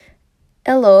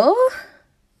Hello.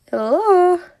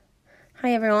 Hi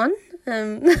everyone.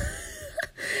 Oh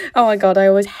my god, I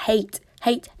always hate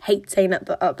saying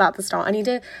that at the start. I need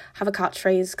to have a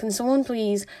catchphrase. Can someone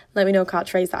please let me know a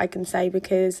catchphrase that I can say,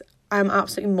 because I'm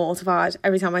absolutely mortified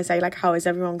every time I say like how is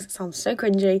everyone, because it sounds so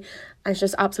cringy and it's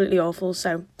just absolutely awful.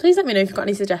 So please let me know if you've got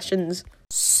any suggestions.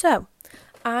 So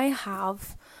I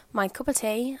have my cup of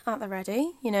tea at the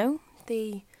ready,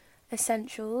 the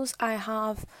essentials. I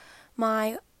have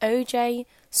my OJ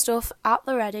stuff at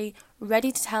the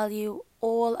ready to tell you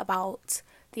all about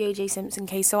the OJ Simpson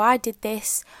case. So I did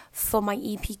this for my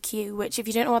EPQ, which, if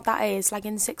you don't know what that is, like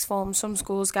in sixth form, some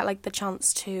schools get like the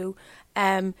chance to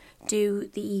do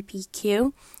the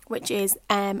EPQ, which is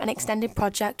an extended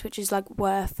project, which is like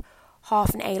worth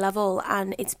half an A level,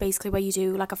 and it's basically where you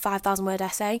do like a 5,000 word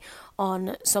essay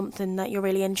on something that you're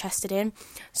really interested in.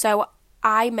 So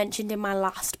I mentioned in my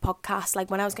last podcast, like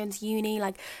when I was going to uni,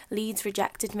 like Leeds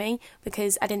rejected me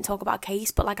because I didn't talk about a case,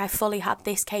 but like I fully had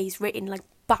this case written like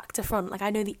back to front. Like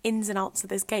I know the ins and outs of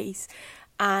this case,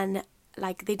 and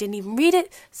like they didn't even read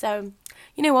it. So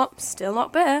you know what? Still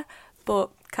not bitter, but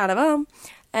kind of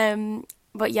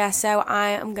But yeah, so I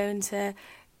am going to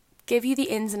give you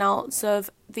the ins and outs of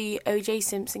the OJ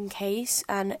Simpson case,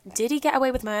 and did he get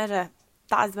away with murder?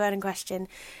 That is the burning question.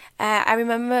 I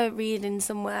remember reading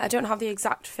somewhere, I don't have the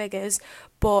exact figures,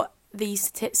 but the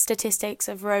statistics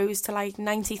have rose to like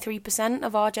 93%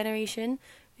 of our generation,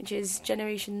 which is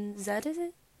Generation Z, is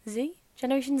it? Z?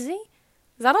 Generation Z? Is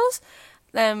that us?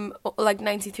 Like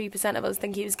 93% of us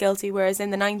think he was guilty, whereas in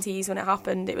the 90s when it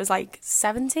happened, it was like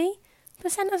 70%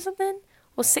 or something,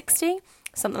 or 60,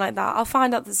 something like that. I'll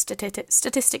find out the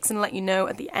statistics and let you know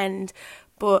at the end.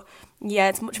 But yeah,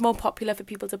 it's much more popular for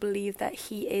people to believe that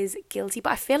he is guilty.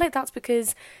 But I feel like that's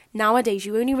because nowadays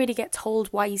you only really get told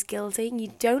why he's guilty and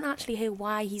you don't actually hear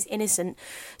why he's innocent.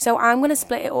 So I'm going to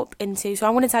split it up into, so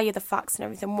I'm going to tell you the facts and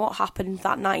everything, what happened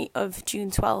that night of June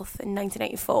 12th in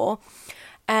 1984.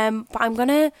 But I'm going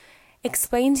to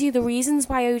explain to you the reasons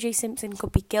why OJ Simpson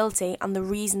could be guilty and the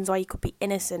reasons why he could be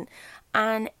innocent.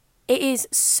 And it is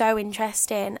so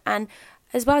interesting. And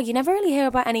as well, you never really hear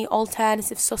about any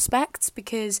alternative suspects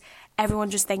because everyone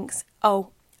just thinks,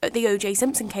 oh, the O.J.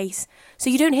 Simpson case. So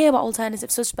you don't hear about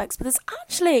alternative suspects, but there's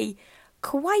actually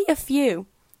quite a few.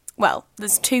 Well,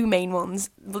 there's two main ones.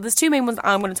 Well, there's two main ones that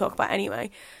I'm going to talk about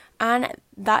anyway. And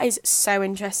that is so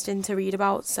interesting to read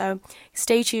about. So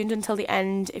stay tuned until the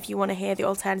end if you want to hear the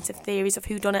alternative theories of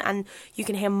who done it, and you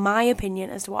can hear my opinion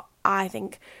as to what I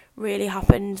think really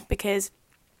happened, because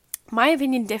my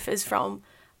opinion differs from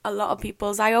a lot of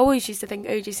people's. I always used to think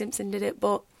O.J. Simpson did it,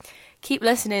 but keep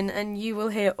listening and you will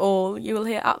hear all. You will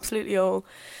hear absolutely all.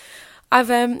 I've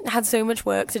had so much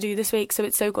work to do this week, so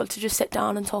it's so good to just sit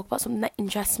down and talk about something that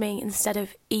interests me instead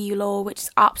of EU law, which is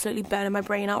absolutely burning my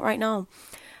brain out right now.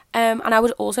 And I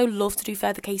would also love to do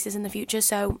further cases in the future,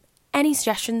 so any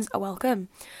suggestions are welcome.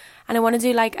 And I want to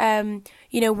do like,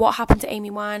 what happened to Amy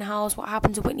Winehouse, what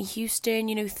happened to Whitney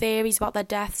Houston, theories about their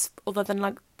deaths other than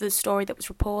like the story that was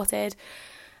reported,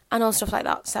 and all stuff like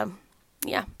that. So,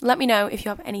 yeah, let me know if you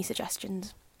have any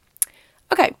suggestions.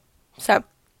 Okay, so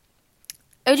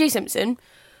O.J. Simpson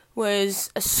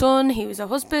was a son, he was a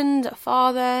husband, a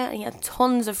father, and he had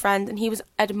tons of friends, and he was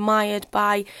admired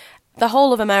by the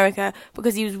whole of America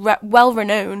because he was well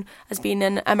renowned as being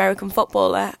an American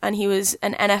footballer, and he was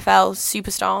an NFL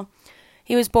superstar.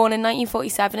 He was born in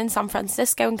 1947 in San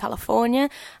Francisco in California,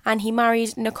 and he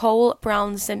married Nicole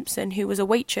Brown Simpson, who was a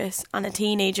waitress and a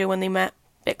teenager when they met.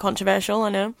 Bit controversial, I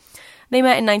know. They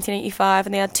met in 1985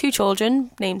 and they had two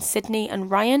children named Sydney and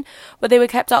Ryan, but they were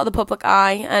kept out of the public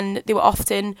eye and they were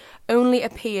often only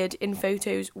appeared in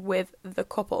photos with the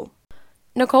couple.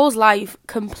 Nicole's life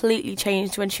completely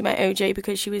changed when she met OJ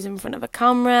because she was in front of a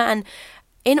camera, and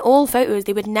in all photos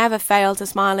they would never fail to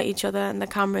smile at each other and the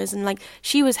cameras, and like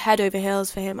she was head over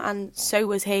heels for him and so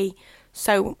was he,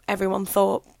 so everyone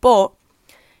thought. But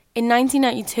in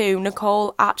 1992,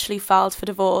 Nicole actually filed for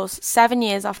divorce 7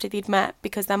 years after they'd met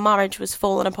because their marriage was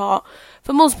falling apart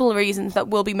for multiple reasons that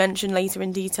will be mentioned later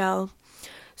in detail.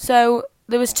 So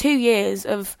there was 2 years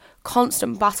of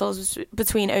constant battles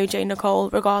between OJ and Nicole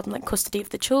regarding like custody of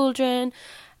the children.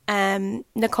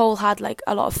 Nicole had like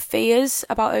a lot of fears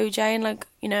about OJ and like,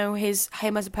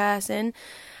 him as a person,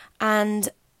 and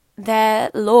their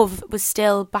love was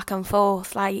still back and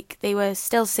forth, like they were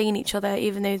still seeing each other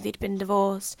even though they'd been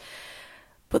divorced.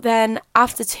 But then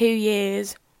after 2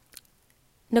 years,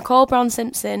 Nicole Brown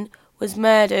Simpson was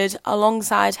murdered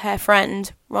alongside her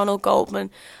friend Ronald Goldman,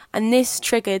 and this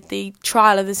triggered the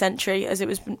trial of the century as it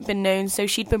was been known. So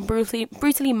she'd been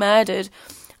brutally murdered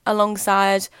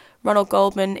alongside Ronald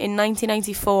Goldman, in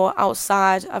 1994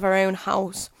 outside of her own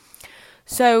house.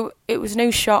 So it was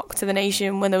no shock to the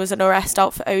nation when there was an arrest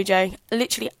out for OJ,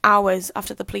 literally hours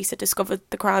after the police had discovered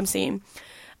the crime scene.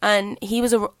 And he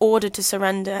was ordered to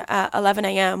surrender at 11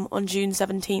 a.m. on June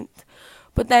 17th.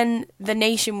 But then the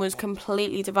nation was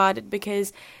completely divided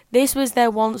because this was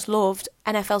their once loved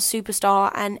NFL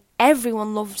superstar and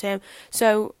everyone loved him.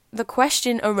 So the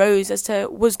question arose as to,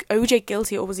 was OJ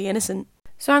guilty or was he innocent?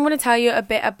 So I'm going to tell you a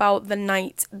bit about the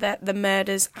night that the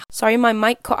murders... Sorry, my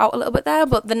mic cut out a little bit there,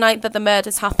 but the night that the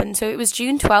murders happened. So it was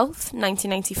June 12th,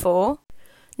 1994.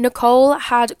 Nicole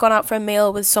had gone out for a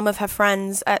meal with some of her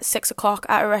friends at 6 o'clock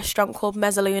at a restaurant called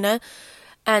Mezzaluna.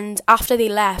 And after they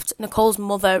left, Nicole's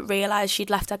mother realised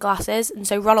she'd left her glasses. And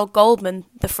so Ronald Goldman,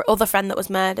 the other friend that was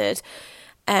murdered,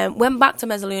 went back to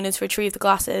Mezzaluna to retrieve the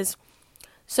glasses.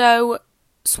 So,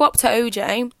 swap to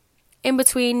OJ. In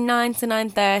between 9 to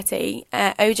 9:30,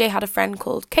 OJ had a friend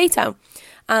called Cato,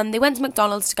 and they went to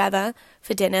McDonald's together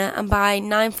for dinner, and by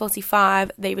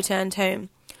 9:45 they returned home.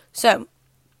 So,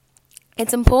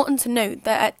 it's important to note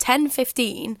that at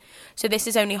 10:15, so this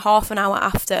is only half an hour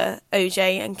after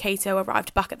OJ and Cato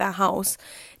arrived back at their house,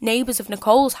 neighbours of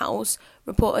Nicole's house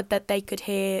reported that they could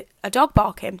hear a dog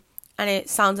barking, and it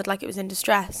sounded like it was in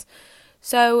distress.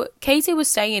 So, Cato was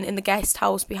staying in the guest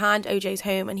house behind OJ's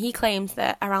home, and he claims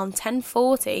that around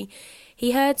 10:40,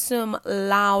 he heard some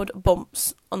loud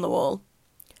bumps on the wall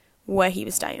where he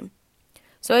was staying.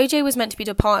 So, OJ was meant to be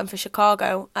departing for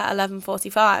Chicago at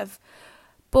 11:45,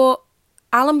 but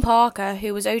Alan Parker,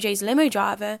 who was OJ's limo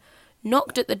driver,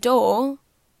 knocked at the door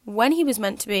when he was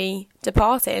meant to be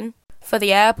departing for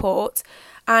the airport,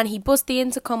 and he buzzed the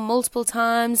intercom multiple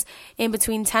times in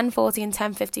between 10:40 and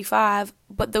 10:55,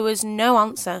 but there was no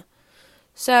answer.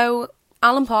 So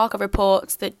Alan Parker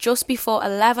reports that just before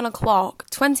 11 o'clock,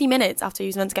 20 minutes after he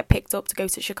was meant to get picked up to go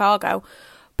to Chicago,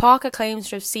 Parker claims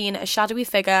to have seen a shadowy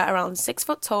figure around 6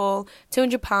 foot tall,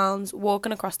 200 pounds,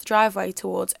 walking across the driveway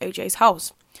towards OJ's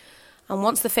house. And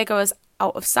once the figure was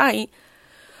out of sight,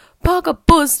 Parker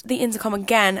buzzed the intercom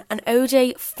again, and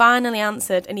OJ finally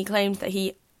answered, and he claimed that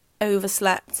he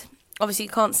overslept. Obviously,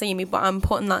 you can't see me, but I'm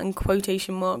putting that in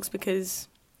quotation marks because,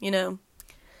 a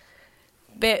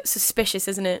bit suspicious,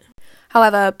 isn't it?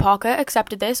 However, Parker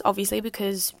accepted this, obviously,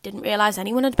 because didn't realise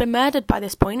anyone had been murdered by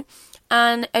this point,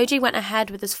 and OJ went ahead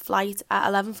with his flight at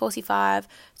 11:45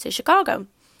 to Chicago.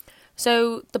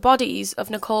 So, the bodies of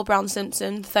Nicole Brown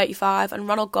Simpson, 35, and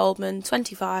Ronald Goldman,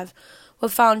 25, were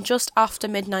found just after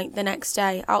midnight the next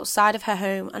day outside of her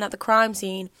home, and at the crime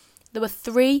scene, there were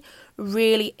 3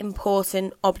 really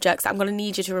important objects that I'm going to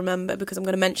need you to remember because I'm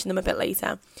going to mention them a bit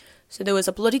later. So there was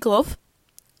a bloody glove,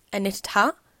 a knitted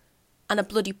hat, and a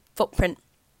bloody footprint.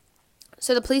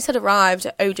 So the police had arrived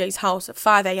at OJ's house at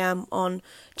 5 a.m. on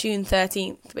June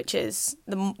 13th, which is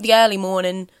the early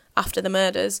morning after the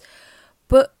murders.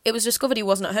 But it was discovered he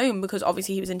wasn't at home because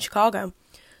obviously he was in Chicago.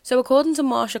 So according to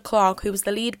Marsha Clark, who was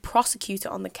the lead prosecutor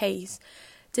on the case,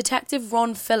 Detective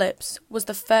Ron Phillips was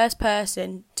the first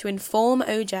person to inform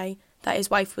OJ that his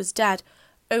wife was dead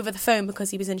over the phone because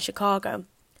he was in Chicago.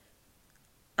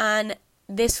 And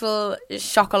this will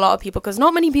shock a lot of people because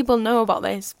not many people know about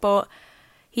this, but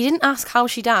he didn't ask how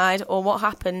she died or what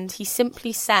happened. He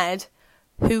simply said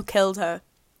who killed her.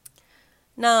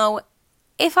 Now,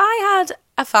 if I had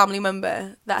a family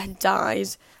member that had died,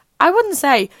 I wouldn't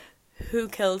say who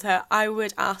killed her. I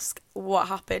would ask what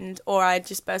happened, or I'd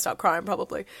just burst out crying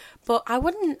probably. But I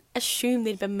wouldn't assume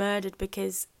they'd been murdered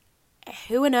because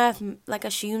who on earth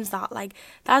assumes that?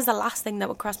 That's the last thing that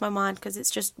would cross my mind because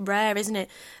it's just rare, isn't it,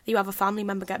 that you have a family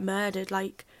member get murdered.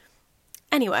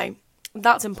 Anyway,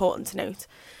 that's important to note.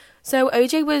 So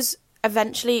OJ was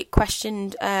eventually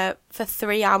questioned for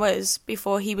 3 hours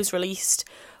before he was released,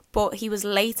 but he was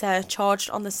later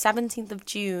charged on the 17th of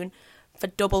June for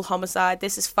double homicide.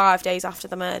 This is 5 days after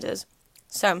the murders.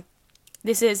 So,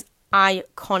 this is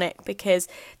iconic because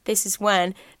this is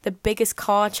when the biggest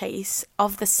car chase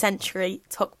of the century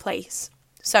took place.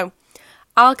 So,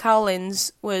 Al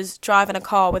Cowlins was driving a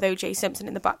car with O.J. Simpson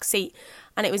in the back seat,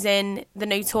 and it was in the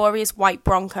notorious white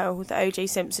Bronco that O.J.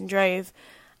 Simpson drove.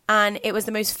 And it was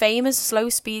the most famous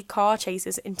slow-speed car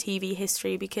chases in TV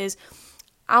history because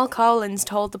Al Cowlins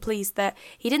told the police that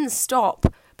he didn't stop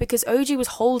because OJ was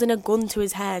holding a gun to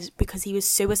his head because he was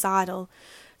suicidal.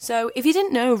 So if you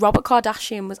didn't know, Robert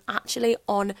Kardashian was actually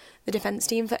on the defence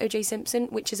team for OJ Simpson,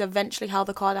 which is eventually how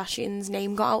the Kardashians'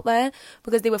 name got out there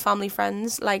because they were family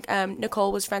friends.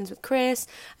 Nicole was friends with Chris,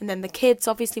 and then the kids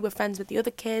obviously were friends with the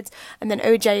other kids, and then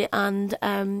OJ and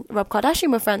Rob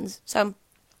Kardashian were friends. So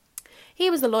he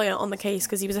was the lawyer on the case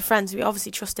because he was a friend, so we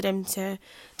obviously trusted him to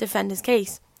defend his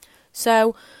case.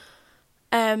 So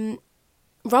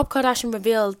Rob Kardashian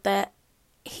revealed that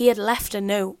he had left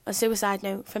a suicide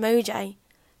note from OJ.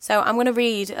 So I'm going to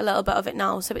read a little bit of it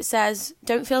now. So it says,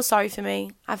 "Don't feel sorry for me.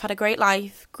 I've had a great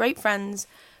life, great friends.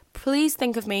 Please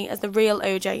think of me as the real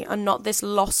OJ and not this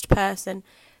lost person.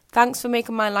 Thanks for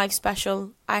making my life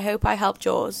special. I hope I helped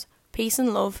yours. Peace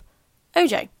and love,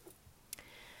 OJ."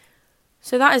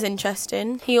 So that is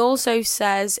interesting. He also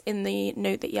says in the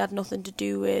note that he had nothing to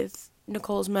do with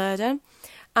Nicole's murder.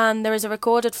 And there is a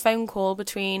recorded phone call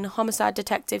between homicide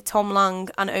detective Tom Lang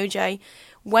and OJ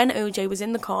when OJ was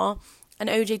in the car. And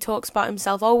OJ talks about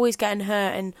himself always getting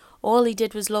hurt and all he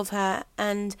did was love her.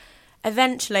 And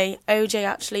eventually, OJ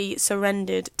actually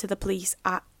surrendered to the police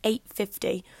at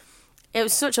 8:50. It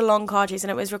was such a long car chase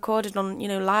and it was recorded on,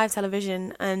 live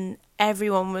television. And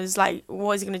everyone was like,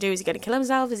 what is he going to do? Is he going to kill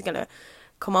himself? Is he going to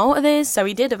come out of this? So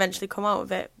he did eventually come out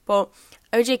of it. But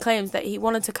OJ claims that he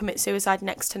wanted to commit suicide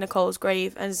next to Nicole's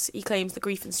grave, as he claims the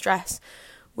grief and stress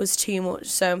was too much.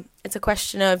 So it's a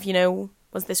question of,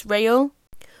 was this real?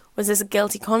 Was this a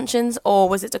guilty conscience, or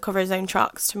was it to cover his own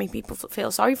tracks to make people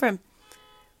feel sorry for him?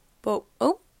 But,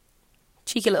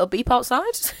 cheeky little beep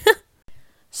outside.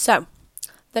 So,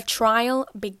 the trial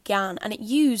began, and it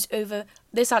used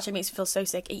this actually makes me feel so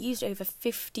sick, it used over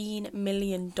 $15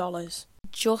 million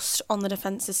just on the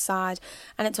defence's side,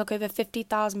 and it took over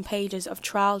 50,000 pages of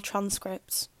trial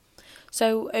transcripts.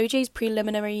 So OJ's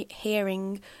preliminary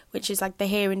hearing, which is like the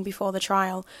hearing before the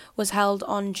trial, was held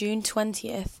on June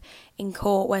 20th in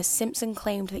court, where Simpson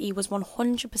claimed that he was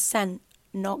 100%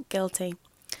 not guilty.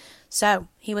 So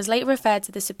he was later referred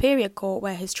to the Superior Court,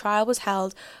 where his trial was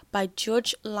held by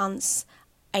Judge Lance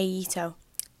Aito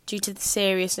due to the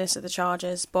seriousness of the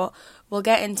charges, but we'll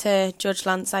get into Judge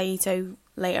Lance Aito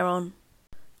later on.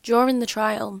 During the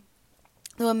trial,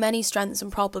 there were many strengths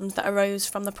and problems that arose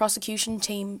from the prosecution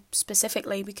team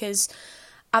specifically, because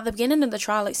at the beginning of the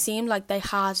trial it seemed like they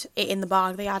had it in the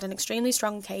bag. They had an extremely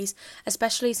strong case,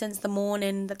 especially since the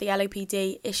morning that the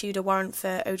LAPD issued a warrant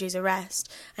for OJ's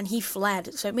arrest and he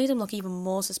fled, so it made him look even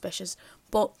more suspicious.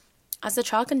 But as the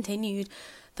trial continued,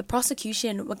 the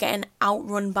prosecution were getting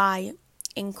outrun by,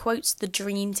 in quotes, the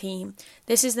dream team.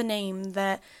 This is the name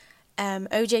that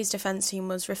OJ's defence team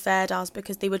was referred as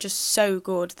because they were just so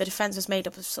good. The defence was made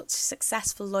up of such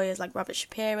successful lawyers like Robert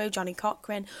Shapiro, Johnny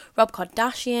Cochran, Rob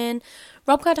Kardashian.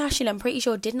 Rob Kardashian, I'm pretty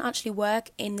sure, didn't actually work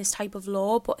in this type of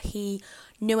law, but he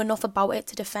knew enough about it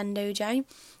to defend OJ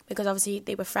because obviously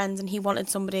they were friends and he wanted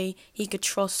somebody he could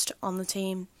trust on the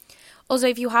team. Also,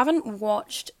 if you haven't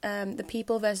watched The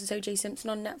People vs. O.J. Simpson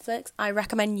on Netflix, I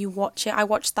recommend you watch it. I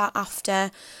watched that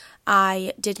after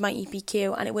I did my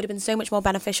EPQ, and it would have been so much more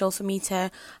beneficial for me to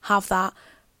have that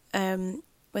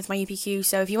with my EPQ.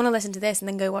 So if you want to listen to this and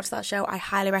then go watch that show, I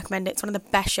highly recommend it. It's one of the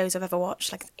best shows I've ever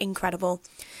watched. Like, it's incredible.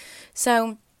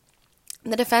 So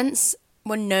the defence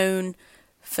were known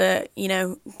for,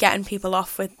 getting people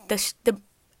off with the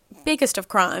biggest of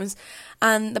crimes,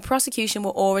 and the prosecution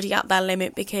were already at their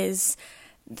limit because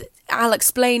I'll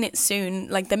explain it soon.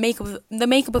 Like, the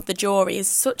makeup of the jury is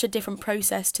such a different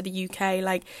process to the UK.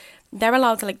 Like, they're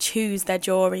allowed to choose their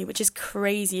jury, which is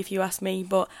crazy if you ask me,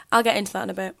 but I'll get into that in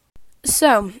a bit.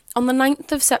 So on the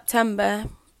 9th of September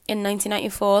in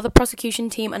 1994, the prosecution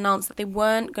team announced that they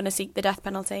weren't going to seek the death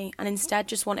penalty and instead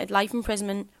just wanted life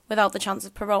imprisonment without the chance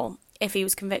of parole if he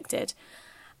was convicted.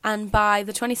 And by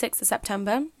the 26th of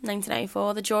September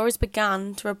 1994, the jurors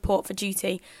began to report for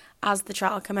duty as the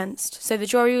trial commenced. So the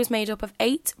jury was made up of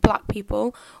 8 black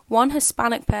people, 1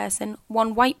 Hispanic person,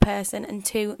 1 white person, and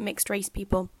 2 mixed race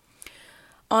people.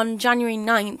 On January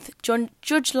 9th,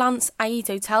 Judge Lance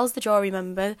Aito tells the jury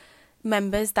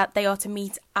members that they are to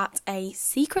meet at a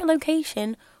secret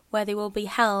location where they will be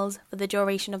held for the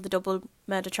duration of the double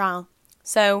murder trial.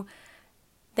 So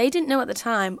they didn't know at the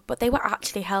time, but they were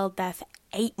actually held there for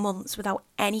 8 months without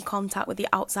any contact with the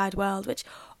outside world, which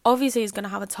obviously is going to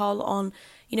have a toll on,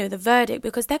 the verdict,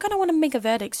 because they're going to want to make a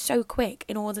verdict so quick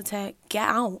in order to get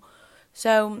out.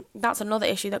 So that's another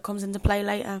issue that comes into play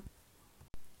later.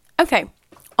 Okay,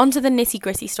 on to the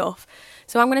nitty-gritty stuff.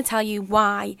 So I'm going to tell you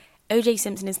why O.J.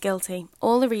 Simpson is guilty.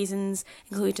 All the reasons,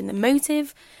 including the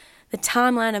motive, the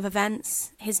timeline of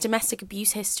events, his domestic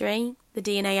abuse history, the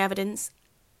DNA evidence,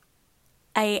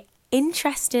 a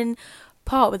interesting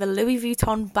part with a Louis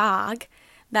Vuitton bag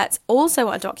that's also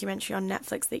a documentary on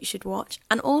Netflix that you should watch,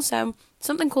 and also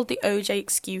something called the OJ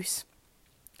excuse.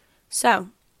 So,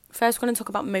 first we're going to talk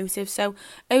about motive. So,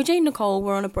 OJ and Nicole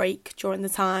were on a break during the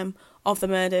time of the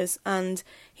murders, and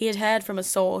he had heard from a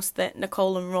source that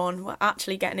Nicole and Ron were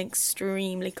actually getting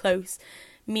extremely close,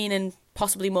 meaning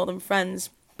possibly more than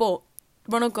friends, but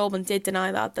Ronald Goldman did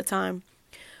deny that at the time.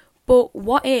 But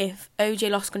what if OJ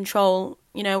lost control,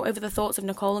 over the thoughts of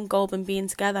Nicole and Goldman being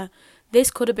together?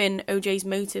 This could have been OJ's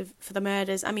motive for the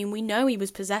murders. I mean, we know he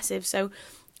was possessive. So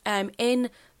in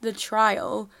the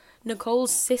trial,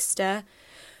 Nicole's sister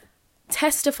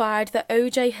testified that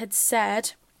OJ had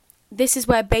said, "This is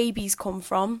where babies come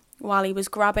from," while he was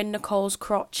grabbing Nicole's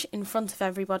crotch in front of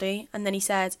everybody. And then he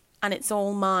said, "And it's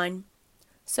all mine."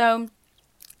 So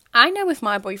I know if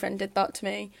my boyfriend did that to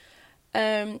me,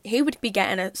 he would be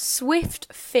getting a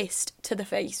swift fist to the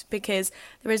face, because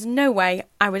there is no way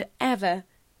I would ever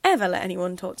let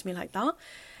anyone talk to me like that.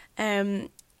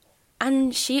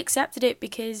 And she accepted it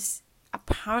because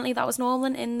apparently that was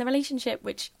normal in the relationship,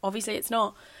 which obviously it's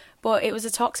not. But it was a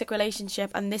toxic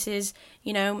relationship, and this is,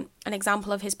 an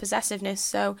example of his possessiveness.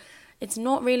 So it's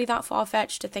not really that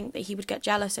far-fetched to think that he would get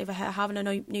jealous over her having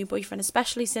a new boyfriend,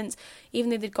 especially since even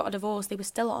though they'd got a divorce, they were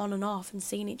still on and off and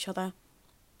seeing each other.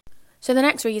 So the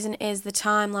next reason is the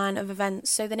timeline of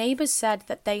events. So the neighbours said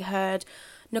that they heard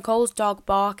Nicole's dog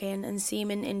barking and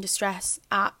seeming in distress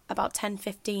at about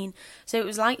 10:15. So it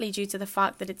was likely due to the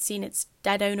fact that it'd seen its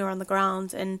dead owner on the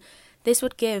ground, and this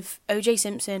would give O.J.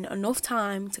 Simpson enough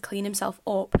time to clean himself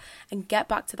up and get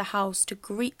back to the house to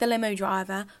greet the limo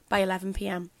driver by 11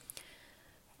 p.m.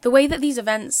 The way that these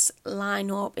events line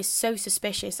up is so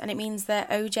suspicious, and it means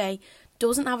that O.J.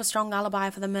 doesn't have a strong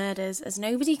alibi for the murders, as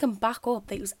nobody can back up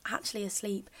that he was actually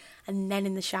asleep and then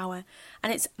in the shower.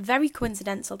 And it's very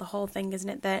coincidental, the whole thing, isn't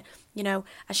it, that,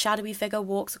 a shadowy figure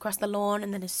walks across the lawn,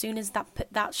 and then as soon as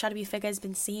that shadowy figure has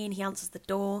been seen, he answers the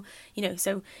door,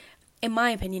 so in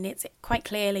my opinion, it's quite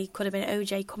clearly could have been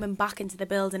OJ coming back into the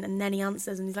building, and then he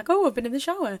answers and he's like, "Oh, I've been in the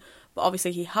shower." But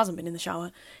obviously he hasn't been in the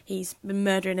shower. He's been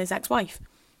murdering his ex-wife.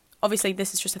 Obviously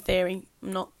this is just a theory.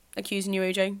 I'm not accusing you,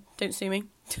 OJ. Don't sue me.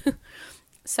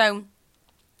 So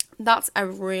that's a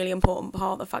really important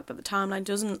part, the fact that the timeline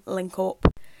doesn't link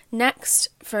up. Next,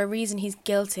 for a reason he's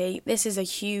guilty, this is a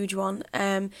huge one.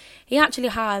 He actually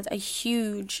had a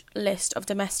huge list of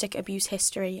domestic abuse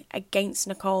history against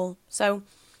Nicole. So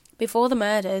before the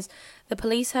murders, the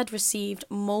police had received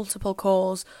multiple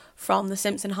calls from the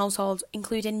Simpson household,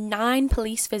 including 9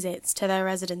 police visits to their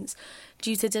residence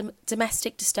due to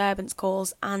domestic disturbance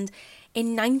calls. And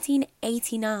in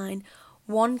 1989,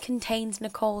 one contained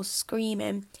Nicole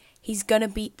screaming, "He's gonna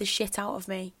beat the shit out of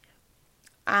me."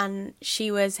 And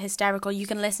she was hysterical. You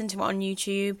can listen to it on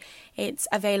YouTube. It's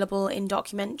available in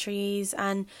documentaries.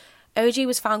 And OJ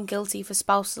was found guilty for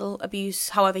spousal abuse.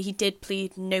 However, he did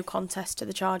plead no contest to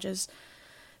the charges.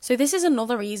 So this is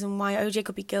another reason why OJ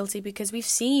could be guilty, because we've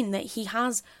seen that he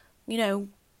has,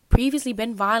 previously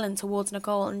been violent towards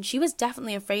Nicole, and she was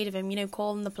definitely afraid of him.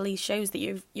 Calling the police shows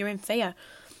that you're in fear.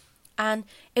 And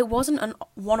it wasn't a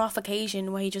one-off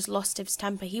occasion where he just lost his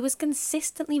temper. He was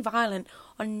consistently violent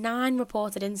on 9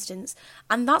 reported incidents,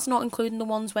 and that's not including the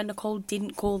ones where Nicole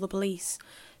didn't call the police.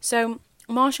 So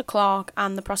Marsha Clark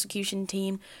and the prosecution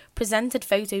team presented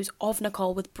photos of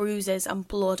Nicole with bruises and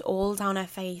blood all down her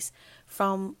face,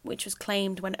 which was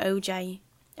claimed when OJ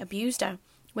abused her,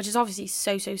 which is obviously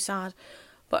so sad.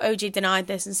 But OJ denied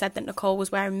this and said that Nicole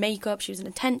was wearing makeup, she was an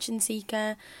attention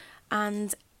seeker,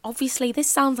 and obviously this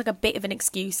sounds like a bit of an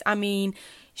excuse. I mean,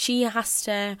 she has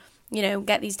to,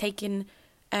 get these taken,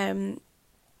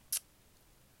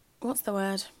 what's the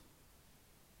word?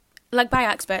 Like by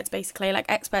experts, basically. Like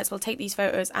experts will take these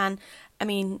photos, and I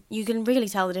mean, you can really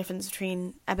tell the difference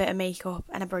between a bit of makeup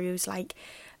and a bruise,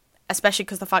 especially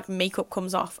because the fact makeup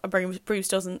comes off, a bruise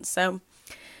doesn't. So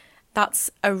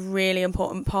that's a really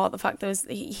important part, the fact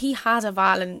that he had a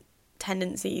violent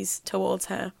tendencies towards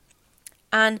her.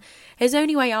 And his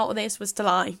only way out of this was to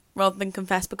lie rather than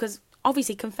confess, because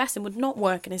obviously confessing would not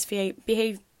work in his favour.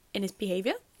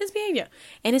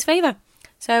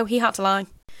 So he had to lie.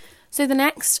 So the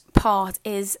next part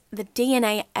is the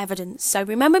DNA evidence. So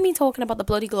remember me talking about the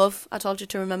bloody glove I told you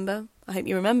to remember? I hope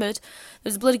you remembered. There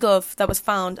was a bloody glove that was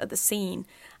found at the scene,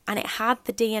 and it had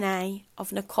the DNA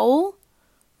of Nicole,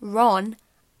 Ron,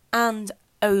 and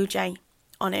OJ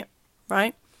on it,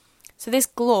 right? So this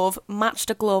glove matched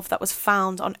a glove that was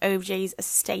found on OJ's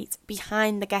estate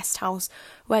behind the guest house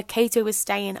where Cato was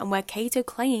staying, and where Cato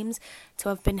claims to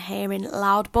have been hearing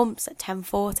loud bumps at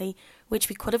 10:40, which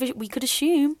we could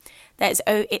assume that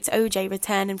it's OJ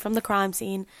returning from the crime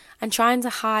scene and trying to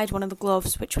hide one of the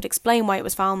gloves, which would explain why it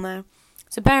was found there.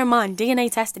 So bear in mind,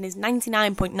 DNA testing is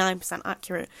 99.9%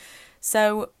 accurate.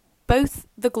 So both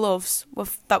the gloves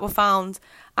that were found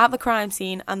at the crime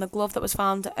scene and the glove that was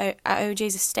found at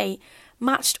OJ's estate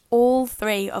matched all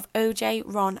 3 of OJ,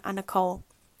 Ron and Nicole.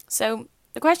 So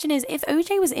the question is, if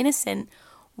OJ was innocent,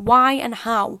 why and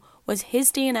how was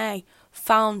his DNA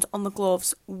found on the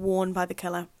gloves worn by the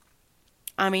killer?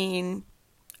 I mean,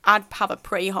 I'd have a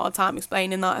pretty hard time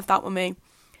explaining that if that were me.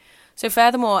 So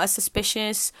furthermore, a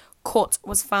suspicious cut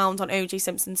was found on O.J.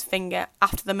 Simpson's finger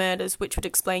after the murders, which would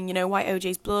explain, why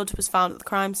O.J.'s blood was found at the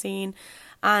crime scene.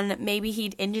 And maybe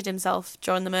he'd injured himself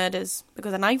during the murders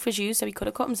because a knife was used, so he could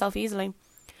have cut himself easily.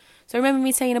 So remember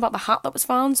me saying about the hat that was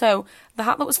found? So the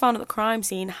hat that was found at the crime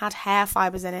scene had hair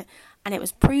fibres in it, and it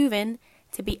was proven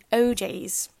to be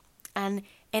O.J.'s. And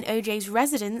in O.J.'s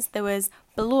residence, there was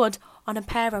blood on a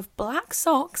pair of black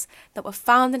socks that were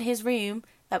found in his room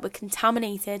that were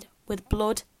contaminated with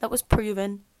blood that was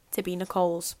proven to be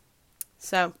Nicole's.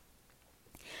 So,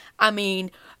 I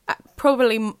mean,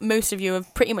 probably most of you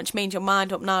have pretty much made your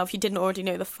mind up now. If you didn't already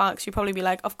know the facts, you'd probably be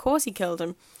like, of course he killed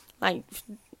him. Like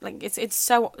it's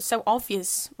so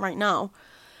obvious right now.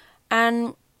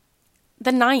 And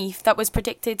the knife that was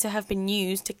predicted to have been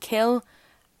used to kill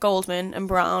Goldman and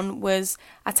Brown was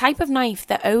a type of knife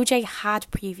that OJ had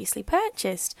previously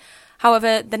purchased.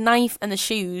 However, the knife and the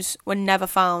shoes were never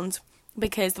found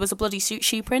because there was a bloody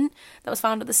shoe print that was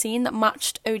found at the scene that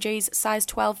matched OJ's size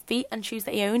 12 feet and shoes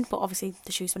that he owned, but obviously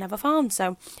the shoes were never found,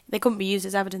 so they couldn't be used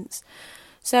as evidence.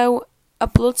 So a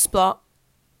blood spot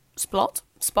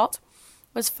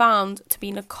was found to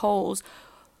be Nicole's,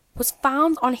 was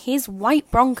found on his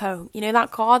white Bronco. You know,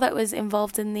 that car that was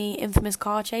involved in the infamous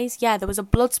car chase? Yeah, there was a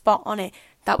blood spot on it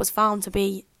that was found to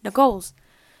be Nicole's.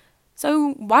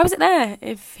 So why was it there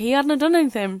if he hadn't done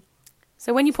anything?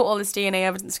 So when you put all this DNA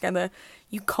evidence together,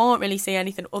 you can't really say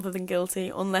anything other than guilty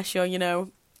unless you're,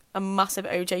 a massive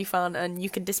OJ fan and you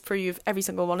can disprove every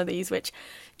single one of these, which,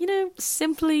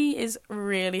 simply is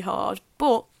really hard.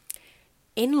 But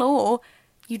in law,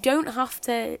 you don't have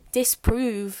to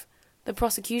disprove the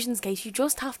prosecution's case, you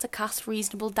just have to cast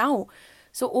reasonable doubt.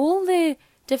 So all the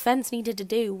defence needed to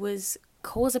do was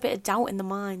cause a bit of doubt in the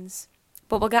minds.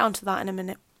 But we'll get onto that in a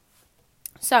minute.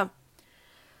 So,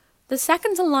 the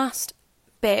second to last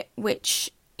bit,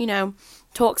 which,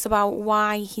 talks about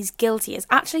why he's guilty, is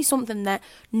actually something that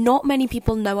not many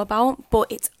people know about,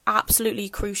 but it's absolutely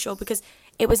crucial because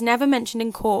it was never mentioned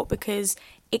in court because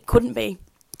it couldn't be.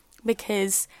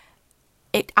 Because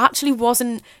it actually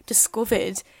wasn't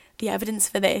discovered, the evidence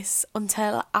for this,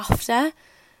 until after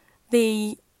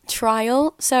the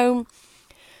trial. So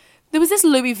there was this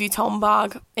Louis Vuitton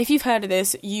bag. If you've heard of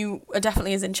this, you are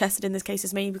definitely as interested in this case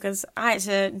as me because I had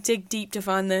to dig deep to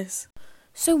find this.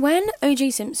 So when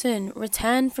O.J. Simpson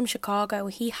returned from Chicago,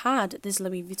 he had this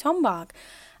Louis Vuitton bag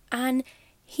and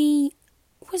he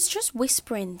was just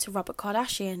whispering to Robert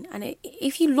Kardashian. And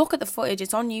if you look at the footage,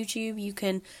 it's on YouTube. You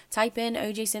can type in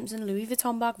O.J. Simpson, Louis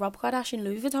Vuitton bag, Rob Kardashian,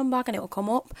 Louis Vuitton bag, and it will come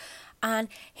up. And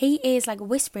he is like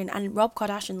whispering, and Rob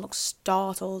Kardashian looks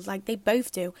startled, like they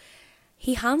both do.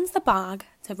 He hands the bag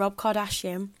to Rob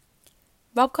Kardashian.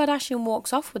 Rob Kardashian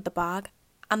walks off with the bag,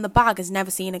 and the bag is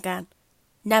never seen again.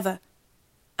 Never.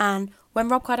 And when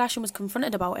Rob Kardashian was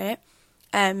confronted about it,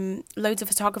 loads of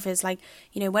photographers went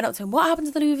up to him, what happened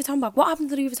to the Louis Vuitton bag? What happened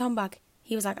to the Louis Vuitton bag?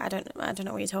 He was like, I don't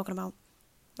know what you're talking about.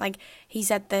 Like, he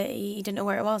said that he didn't know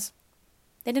where it was.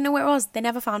 They didn't know where it was. They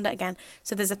never found it again.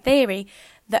 So there's a theory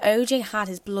that OJ had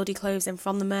his bloody clothing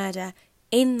from the murder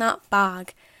in that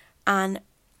bag. And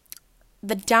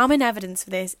the damning evidence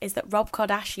for this is that Rob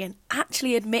Kardashian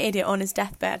actually admitted it on his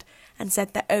deathbed and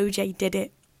said that OJ did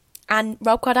it. And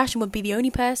Rob Kardashian would be the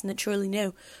only person that truly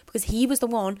knew because he was the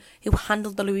one who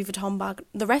handled the Louis Vuitton bag.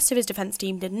 The rest of his defence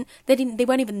team didn't. They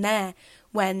weren't even there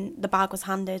when the bag was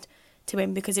handed to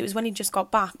him because it was when he just got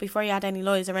back before he had any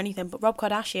lawyers or anything. But Rob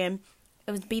Kardashian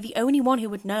would be the only one who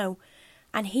would know.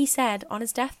 And he said on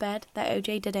his deathbed that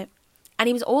OJ did it. And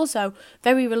he was also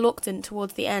very reluctant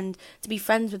towards the end to be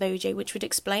friends with OJ, which would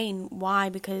explain why,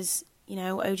 because,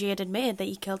 OJ had admitted that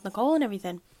he killed Nicole and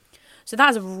everything. So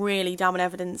that is really damning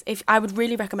evidence. I would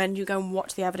really recommend you go and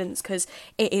watch the evidence because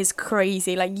it is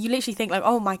crazy. Like, you literally think like,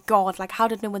 oh my God, like how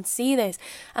did no one see this?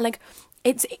 And like,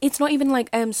 it's not even like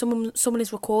someone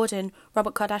is recording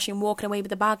Robert Kardashian walking away with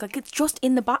the bag. Like, it's just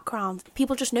in the background.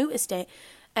 People just noticed it.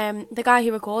 The guy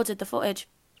who recorded the footage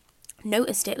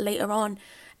noticed it later on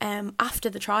after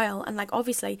the trial. And like,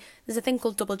 obviously there's a thing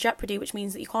called double jeopardy, which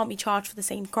means that you can't be charged for the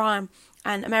same crime.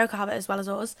 And America have it as well as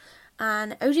us.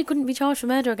 And OJ couldn't be charged for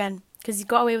murder again because he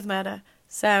got away with murder.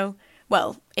 So,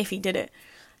 well, if he did it.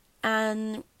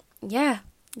 And yeah,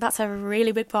 that's a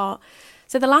really big part.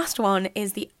 So the last one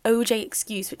is the OJ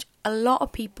excuse, which a lot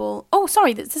of people... Oh,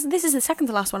 sorry, this is the second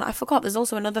to last one. I forgot there's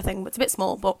also another thing, but it's a bit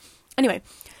small. But anyway,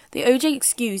 the OJ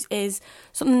excuse is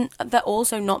something that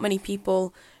also not many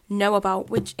people know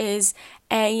about, which is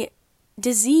a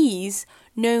disease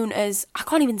known as... I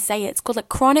can't even say it. It's called a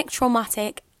chronic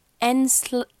traumatic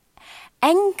encephalopathy.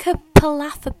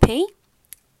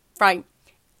 Right.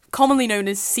 commonly known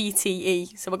as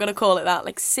CTE. So we're going to call it that,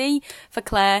 like C for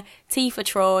Claire, T for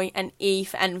Troy, and E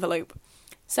for envelope.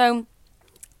 So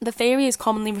the theory is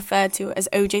commonly referred to as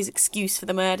OJ's excuse for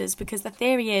the murders because the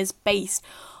theory is based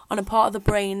on a part of the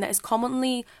brain that is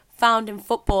commonly found in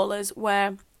footballers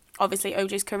where obviously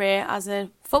OJ's career as a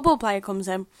football player comes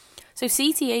in. So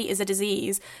CTE is a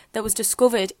disease that was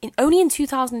discovered only in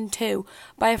 2002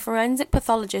 by a forensic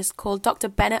pathologist called Dr.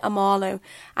 Bennett Amarlo,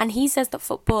 and he says that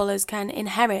footballers can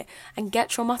inherit and get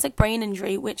traumatic brain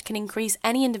injury which can increase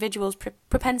any individual's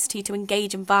propensity to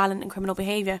engage in violent and criminal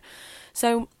behaviour.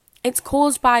 So it's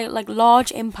caused by like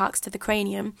large impacts to the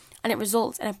cranium, and it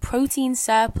results in a protein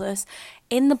surplus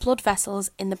in the blood vessels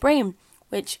in the brain,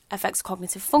 which affects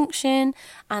cognitive function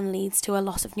and leads to a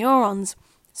loss of neurons.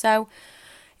 So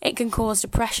it can cause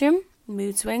depression,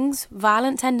 mood swings,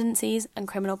 violent tendencies, and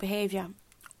criminal behaviour,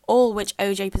 all which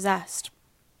OJ possessed.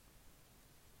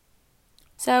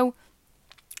 So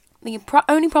the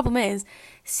only problem is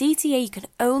CTE can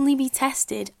only be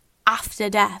tested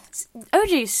after death.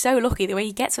 OJ is so lucky the way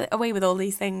he gets away with all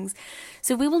these things.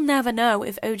 So we will never know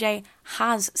if OJ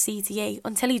has CTE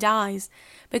until he dies,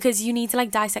 because you need to like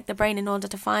dissect the brain in order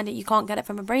to find it. You can't get it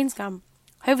from a brain scan.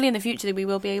 Hopefully in the future we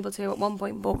will be able to at one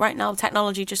point, but right now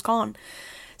technology just can't.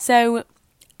 So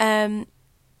the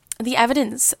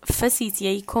evidence for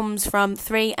CTE comes from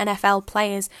 3 NFL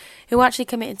players who actually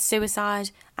committed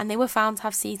suicide, and they were found to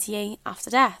have CTE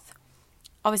after death.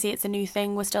 Obviously it's a new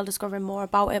thing, we're still discovering more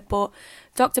about it, but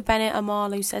Dr. Bennett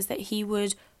Amarlo says that he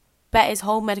would bet his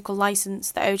whole medical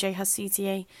licence that OJ has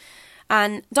CTE.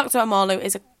 And Dr. Amarlo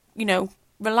is a,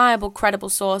 reliable, credible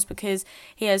source because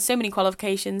he has so many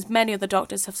qualifications. Many other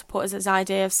doctors have supported his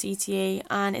idea of CTE,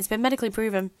 and it's been medically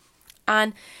proven.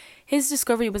 And his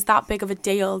discovery was that big of a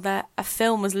deal that a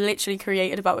film was literally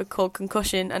created about it called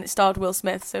Concussion, and it starred Will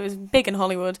Smith, so it was big in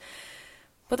Hollywood.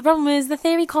 But the problem is the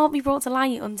theory can't be brought to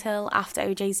light until after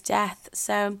OJ's death.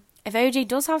 So if OJ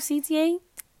does have CTE,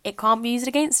 it can't be used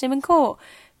against him in court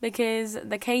because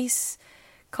the case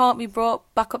can't be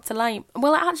brought back up to light.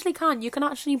 Well, it actually can. You can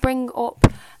actually bring up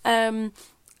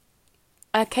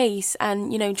a case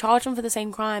and, charge them for the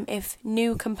same crime if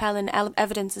new compelling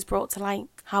evidence is brought to light.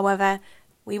 However,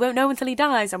 we won't know until he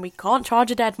dies, and we can't charge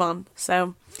a dead man.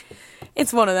 So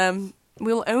it's one of them.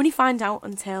 We'll only find out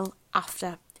until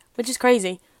after, which is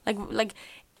crazy. Like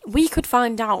we could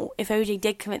find out if OJ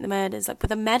did commit the murders, like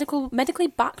with a medically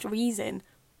backed reason,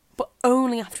 but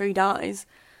only after he dies.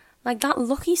 Like that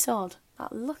lucky sod.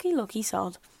 That lucky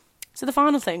sod. So the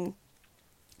final thing,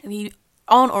 if you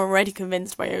aren't already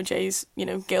convinced by OJ's,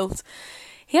 guilt,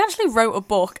 he actually wrote a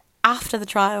book after the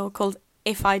trial called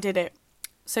If I Did It.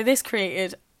 So this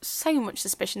created so much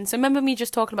suspicion. So remember me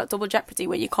just talking about double jeopardy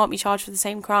where you can't be charged for the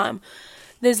same crime?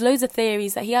 There's loads of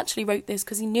theories that he actually wrote this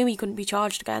because he knew he couldn't be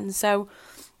charged again. So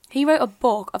he wrote a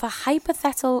book of a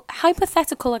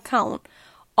hypothetical account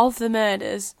of the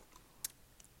murders.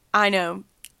 I know.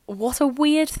 What a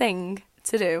weird thing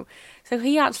to do. So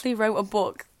he actually wrote a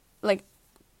book like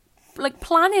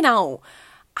planning out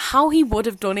how he would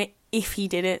have done it if he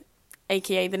did it,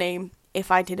 aka the name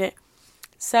If I Did It.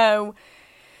 So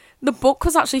the book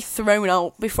was actually thrown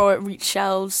out before it reached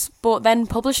shelves, but then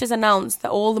publishers announced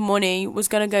that all the money was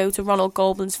going to go to Ronald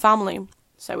Goldman's family.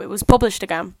 So it was published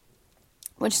again,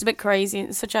 which is a bit crazy.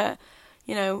 It's such a,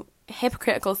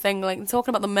 hypocritical thing, like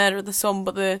talking about the murder of the son,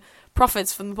 but the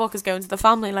profits from the book is going to the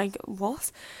family. Like,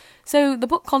 what? So the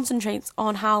book concentrates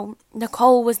on how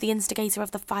Nicole was the instigator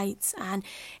of the fights, and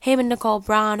him and Nicole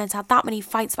Brown had that many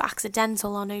fights were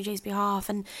accidental on OJ's behalf,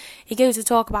 and he goes to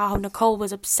talk about how Nicole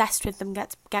was obsessed with them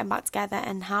getting back together,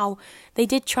 and how they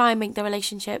did try and make the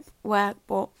relationship work.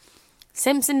 But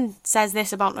Simpson says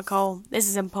this about Nicole. This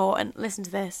is important. Listen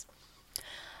to this.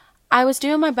 I was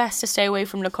doing my best to stay away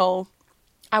from Nicole.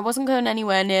 I wasn't going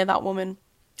anywhere near that woman.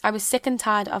 I was sick and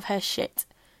tired of her shit.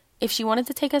 If she wanted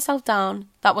to take herself down,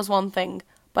 that was one thing,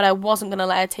 but I wasn't going to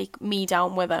let her take me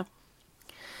down with her.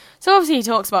 So obviously he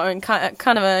talks about her in kind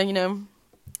of a,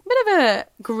 bit of a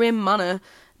grim manner.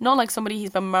 Not like somebody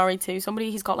he's been married to,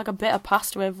 somebody he's got like a bitter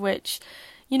past with, which,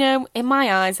 in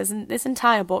my eyes, this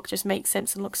entire book just makes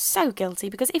Simpson look so guilty,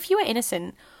 because if you were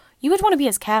innocent, you would want to be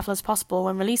as careful as possible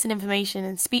when releasing information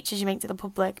and speeches you make to the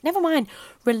public. Never mind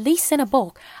releasing a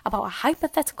book about a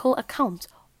hypothetical account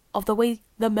of the way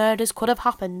the murders could have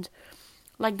happened.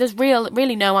 Like, there's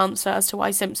really no answer as to why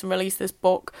Simpson released this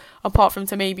book, apart from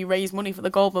to maybe raise money for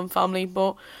the Goldman family.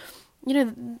 But,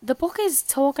 the book is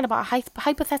talking about a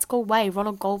hypothetical way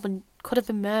Ronald Goldman could have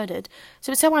been murdered.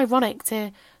 So it's so ironic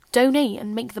to donate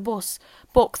and make the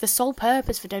book the sole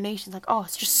purpose for donations. Like, oh,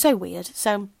 it's just so weird.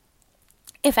 So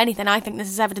If anything, I think this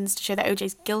is evidence to show that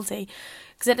OJ's guilty,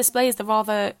 because it displays the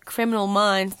rather criminal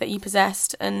mind that he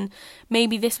possessed, and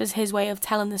maybe this was his way of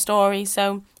telling the story,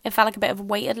 so it felt like a bit of a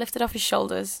weight had lifted off his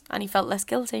shoulders, and he felt less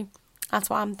guilty. That's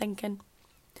what I'm thinking.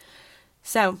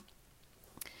 So,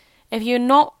 if you're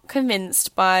not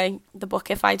convinced by the book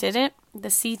If I Did It, the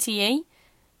CTE,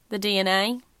 the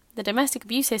DNA, the domestic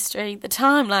abuse history, the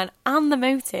timeline, and the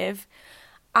motive,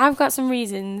 I've got some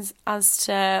reasons as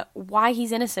to why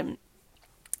he's innocent.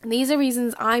 And these are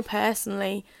reasons I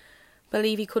personally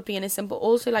believe he could be innocent, but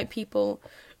also like people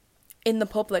in the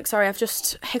public, sorry, I've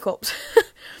just hiccuped,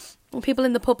 people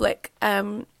in the public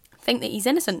think that he's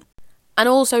innocent. And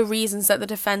also reasons that the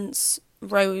defence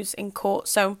rose in court.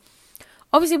 So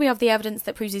obviously we have the evidence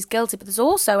that proves he's guilty, but there's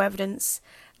also evidence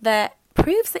that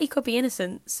proves that he could be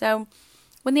innocent. So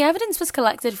when the evidence was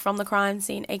collected from the crime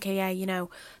scene, aka, you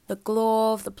know, the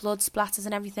glove, the blood splatters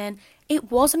and everything, it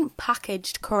wasn't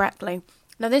packaged correctly.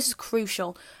 Now, this is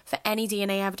crucial for any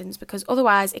DNA evidence because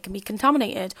otherwise it can be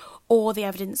contaminated or the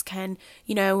evidence can,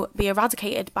 you know, be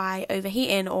eradicated by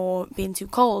overheating or being too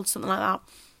cold, something like that.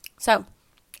 So,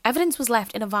 evidence was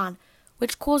left in a van,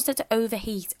 which caused it to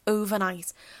overheat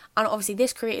overnight. And obviously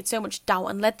this created so much doubt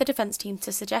and led the defence team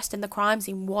to suggesting the crime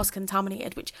scene was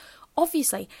contaminated, which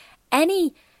obviously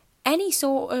any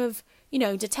sort of, you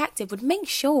know, detective would make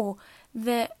sure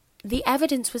that the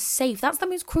evidence was safe. That's the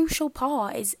most crucial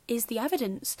part, is the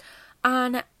evidence.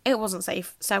 And it wasn't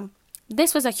safe. So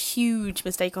this was a huge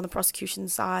mistake on the prosecution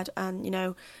side and, you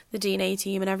know, the DNA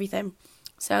team and everything.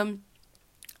 So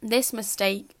this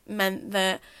mistake meant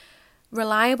that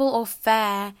reliable or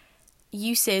fair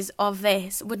uses of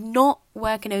this would not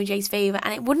work in OJ's favour,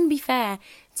 and it wouldn't be fair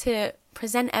to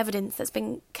present evidence that's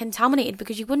been contaminated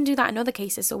because you wouldn't do that in other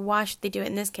cases, so why should they do it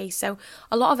in this case? So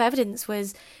a lot of evidence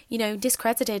was, you know,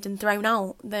 discredited and thrown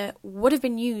out that would have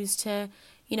been used to,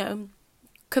 you know,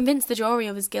 convince the jury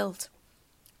of his guilt.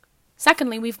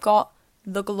 Secondly, we've got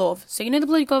the glove. So you know the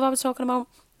bloody glove I was talking about?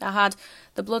 I had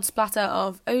the blood splatter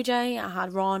of OJ, I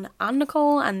had Ron and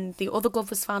Nicole, and the other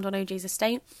glove was found on OJ's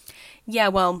estate. Yeah,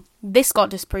 well, this got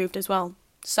disproved as well.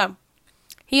 So,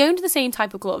 he owned the same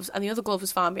type of gloves, and the other glove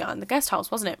was found behind the guest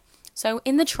house, wasn't it? So,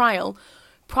 in the trial,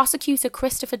 prosecutor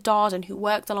Christopher Darden, who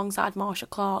worked alongside Marsha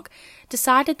Clark,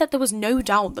 decided that there was no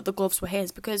doubt that the gloves were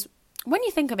his, because when you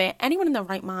think of it, anyone in their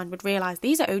right mind would realise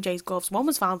these are OJ's gloves. One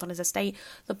was found on his estate,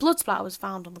 the blood splatter was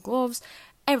found on the gloves,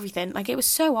 everything. Like, it was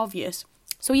so obvious.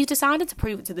 So he decided to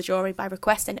prove it to the jury by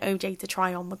requesting OJ to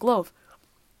try on the glove.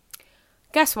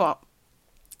 Guess what?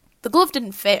 The glove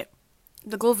didn't fit.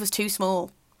 The glove was too small.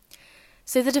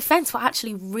 So the defence were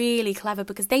actually really clever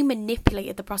because they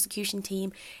manipulated the prosecution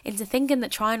team into thinking that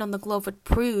trying on the glove would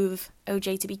prove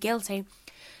OJ to be guilty.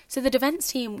 So the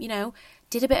defence team, you know,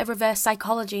 did a bit of reverse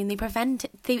psychology and they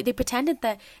pretended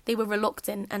that they were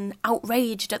reluctant and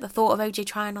outraged at the thought of OJ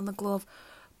trying on the glove.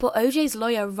 But OJ's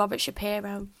lawyer, Robert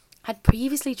Shapiro, had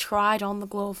previously tried on the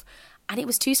glove and it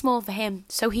was too small for him,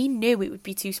 so he knew it would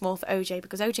be too small for OJ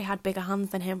because OJ had bigger hands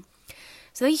than him.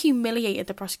 So they humiliated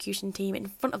the prosecution team in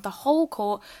front of the whole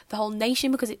court, the whole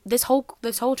nation, because this whole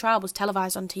trial was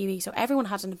televised on TV, so everyone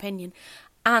had an opinion,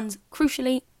 and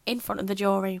crucially in front of the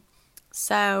jury.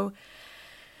 So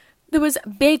there was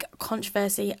big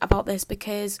controversy about this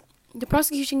because the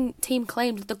prosecution team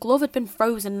claimed that the glove had been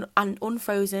frozen and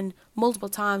unfrozen multiple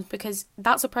times because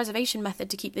that's a preservation method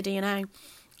to keep the DNA.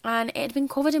 And it had been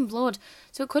covered in blood,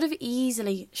 so it could have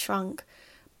easily shrunk.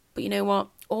 But you know what?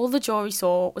 All the jury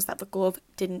saw was that the glove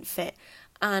didn't fit.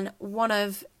 And one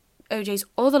of OJ's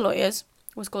other lawyers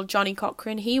was called Johnny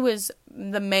Cochran. He was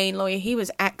the main lawyer. He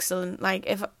was excellent. Like,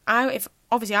 if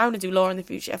obviously I want to do law in the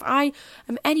future, if I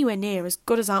am anywhere near as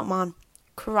good as that man,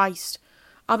 Christ,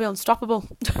 I'll be unstoppable.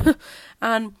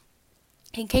 And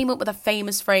he came up with a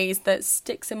famous phrase that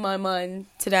sticks in my mind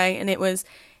today, and it was,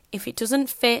 if it doesn't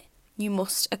fit, you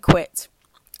must acquit.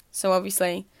 So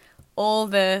obviously, all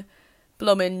the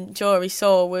blooming jury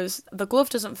saw was the glove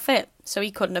doesn't fit, so he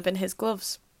couldn't have been his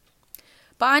gloves.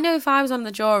 But I know if I was on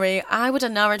the jury, I would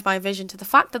have narrowed my vision to the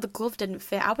fact that the glove didn't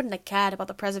fit. I wouldn't have cared about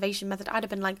the preservation method. I'd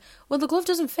have been like, well, the glove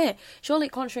doesn't fit. Surely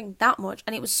it can't shrink that much.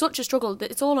 And it was such a struggle.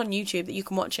 That it's all on YouTube that you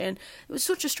can watch it. And it was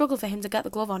such a struggle for him to get the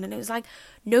glove on. And it was like,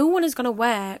 no one is going to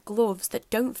wear gloves that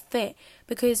don't fit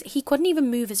because he couldn't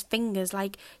even move his fingers.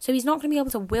 Like, so he's not going to be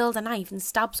able to wield a knife and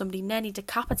stab somebody, nearly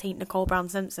decapitate Nicole Brown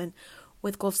Simpson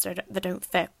with gloves that don't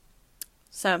fit.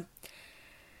 So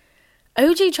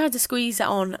OJ tried to squeeze it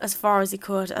on as far as he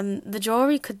could, and the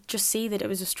jury could just see that it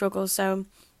was a struggle. So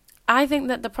I think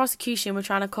that the prosecution were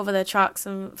trying to cover their tracks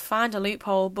and find a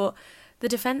loophole, but the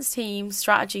defence team's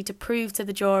strategy to prove to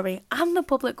the jury and the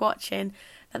public watching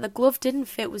that the glove didn't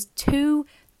fit was too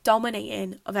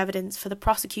dominating of evidence for the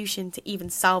prosecution to even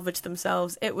salvage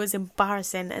themselves. It was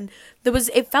embarrassing, and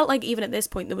it felt like even at this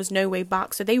point there was no way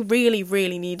back. So they really,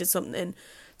 really needed something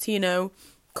to,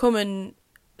 come and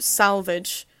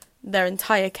salvage their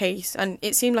entire case. And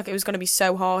it seemed like it was going to be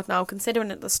so hard now,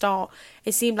 considering at the start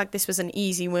it seemed like this was an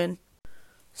easy win.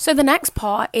 So the next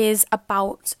part is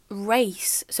about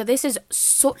race. So this is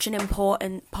such an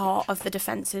important part of the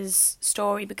defence's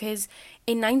story, because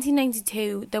in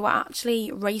 1992 there were actually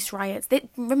race riots.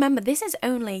 Remember, this is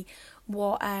only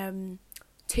 2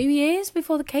 years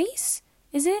before the case,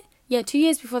 is it? Yeah, 2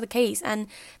 years before the case, and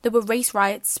there were race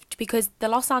riots because the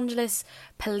Los Angeles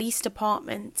Police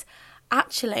Department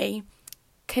actually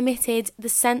committed the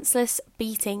senseless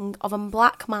beating of a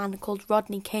black man called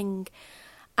Rodney King.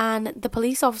 And the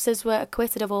police officers were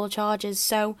acquitted of all charges.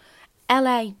 So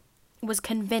LA was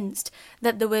convinced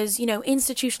that there was,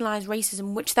 institutionalized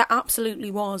racism, which there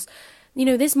absolutely was.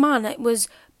 This man was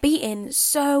beaten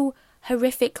so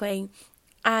horrifically,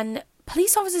 and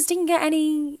police officers didn't get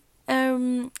any,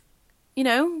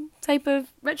 type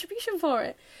of retribution for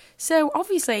it. So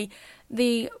obviously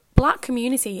the black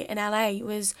community in LA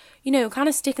was, kind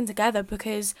of sticking together,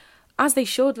 because as they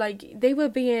should, they were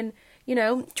being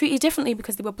treated differently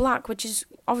because they were black, which is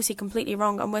obviously completely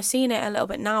wrong. And we're seeing it a little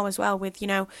bit now as well with,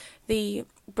 the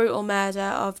brutal murder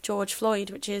of George Floyd,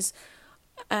 which is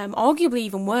arguably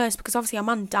even worse, because obviously a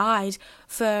man died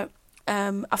for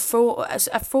a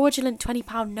fraudulent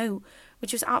 £20 note,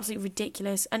 which was absolutely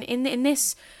ridiculous. And in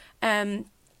this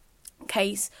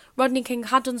case, Rodney King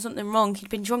had done something wrong. He'd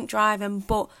been drunk driving,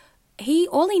 but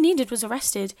all he needed was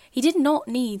arrested. He did not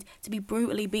need to be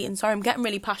brutally beaten. Sorry, I'm getting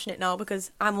really passionate now because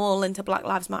I'm all into Black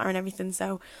Lives Matter and everything.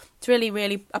 So it's really,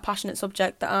 really a passionate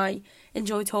subject that I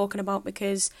enjoy talking about,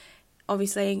 because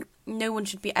obviously no one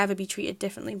should ever be treated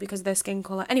differently because of their skin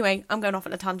colour. Anyway, I'm going off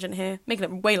on a tangent here, making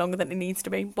it way longer than it needs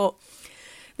to be. But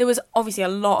there was obviously a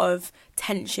lot of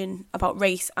tension about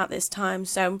race at this time.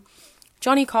 So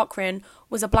Johnny Cochran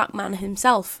was a black man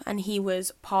himself, and he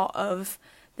was part of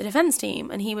the defense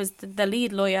team, and he was the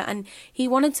lead lawyer, and he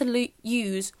wanted to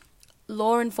use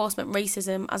law enforcement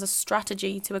racism as a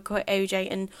strategy to acquit OJ.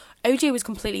 And OJ was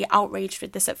completely outraged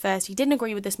with this at first. He didn't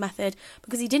agree with this method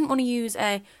because he didn't want to use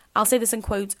I'll say this in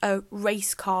quotes, a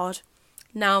race card.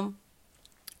 Now,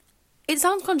 it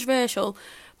sounds controversial,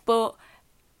 but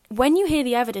when you hear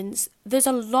the evidence, there's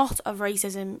a lot of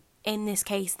racism in this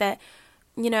case that,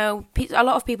 a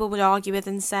lot of people would argue with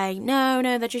and say, no,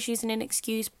 they're just using an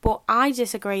excuse. But I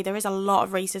disagree. There is a lot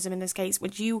of racism in this case,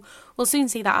 which you will soon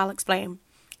see that I'll explain.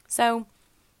 So,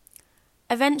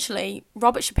 eventually,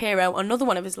 Robert Shapiro, another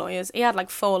one of his lawyers, he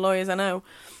had 4 lawyers, I know,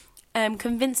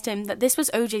 convinced him that this was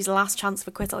OJ's last chance of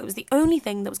acquittal. It was the only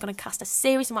thing that was going to cast a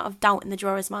serious amount of doubt in the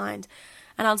juror's mind.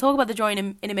 And I'll talk about the jury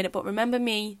in a minute, but remember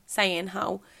me saying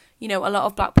how, a lot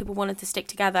of black people wanted to stick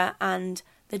together, and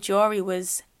the jury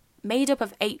was made up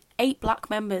of eight black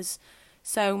members.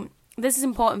 So this is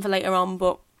important for later on,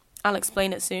 but I'll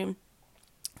explain it soon.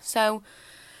 So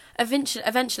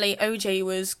eventually OJ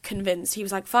was convinced. He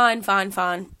was like, fine,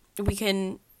 we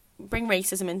can bring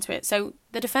racism into it. So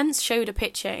the defense showed a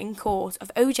picture in court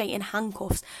of OJ in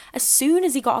handcuffs as soon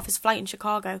as he got off his flight in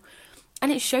Chicago,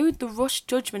 and it showed the rushed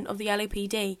judgment of the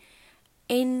LAPD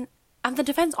and the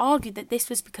defense argued that this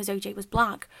was because OJ was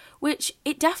black, which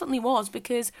it definitely was,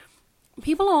 because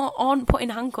people aren't put in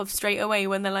handcuffs straight away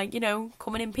when they're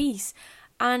coming in peace.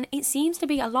 And it seems to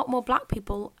be a lot more black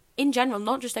people in general,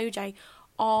 not just OJ,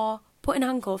 are put in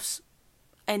handcuffs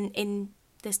in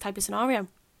this type of scenario.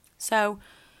 So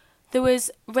there was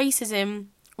racism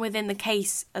within the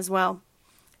case as well.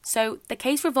 So the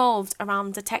case revolved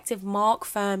around Detective Mark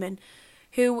Furman,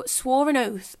 who swore an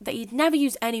oath that he'd never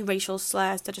use any racial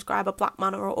slurs to describe a black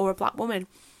man or a black woman.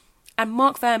 And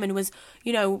Mark Furman was,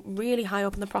 really high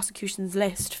up on the prosecution's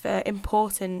list for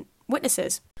important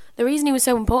witnesses. The reason he was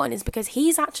so important is because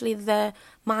he's actually the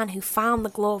man who found the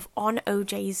glove on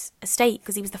OJ's estate,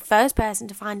 because he was the first person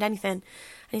to find anything, and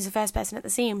he's the first person at the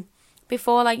scene.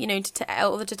 Before,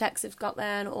 all the detectives got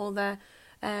there and all the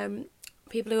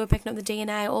people who were picking up the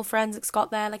DNA, all forensics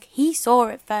got there, he saw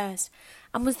it first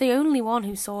and was the only one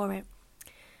who saw it.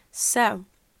 So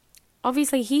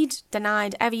obviously, he'd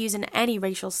denied ever using any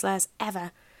racial slurs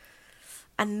ever.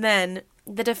 And then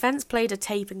the defence played a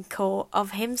tape in court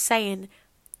of him saying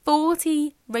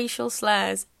 40 racial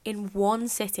slurs in one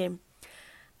sitting.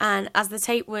 And as the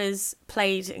tape was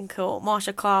played in court,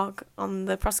 Marsha Clark on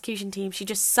the prosecution team, she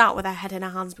just sat with her head in her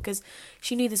hands, because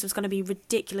she knew this was going to be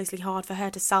ridiculously hard for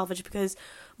her to salvage, because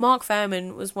Mark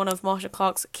Furman was one of Marsha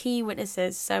Clark's key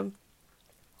witnesses. So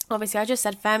obviously, I just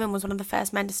said Furman was one of the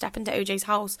first men to step into OJ's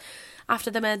house after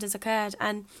the murders occurred,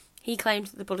 and He claimed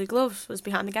that the bloody glove was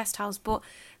behind the guest house, but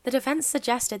the defence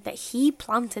suggested that he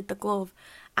planted the glove,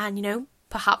 and,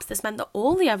 perhaps this meant that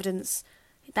all the evidence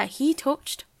that he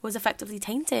touched was effectively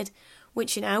tainted,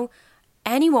 which,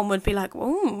 anyone would be like,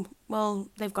 oh, well,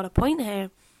 they've got a point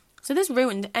here. So this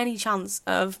ruined any chance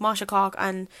of Marsha Clark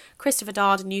and Christopher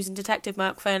Darden using Detective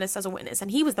Mark Furness as a witness,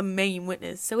 and he was the main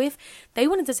witness. So if they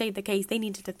wanted to save the case, they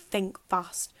needed to think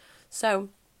fast. So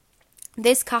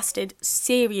this casted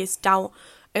serious doubt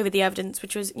over the evidence,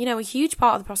 which was, a huge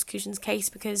part of the prosecution's case,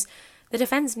 because the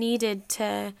defence needed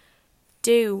to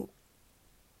do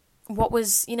what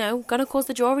was, going to cause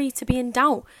the jury to be in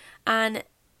doubt. And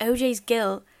OJ's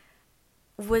guilt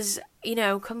was,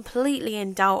 completely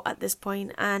in doubt at this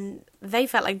point, and they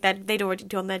felt like they'd already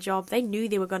done their job. They knew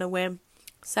they were going to win.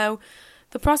 So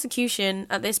the prosecution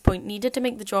at this point needed to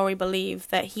make the jury believe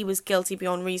that he was guilty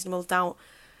beyond reasonable doubt.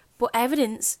 But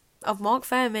evidence of Mark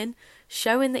Fuhrman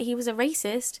showing that he was a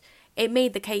racist, it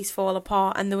made the case fall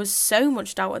apart, and there was so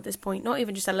much doubt at this point, not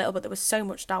even just a little, but there was so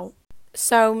much doubt.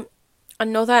 So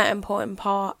another important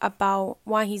part about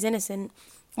why he's innocent,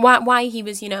 why he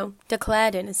was,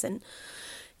 declared innocent,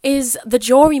 is the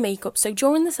jury makeup. So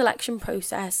during the selection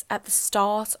process at the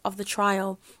start of the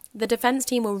trial, the defence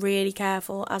team were really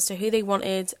careful as to who they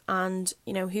wanted and,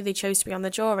 who they chose to be on the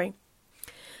jury.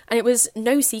 And it was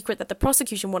no secret that the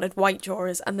prosecution wanted white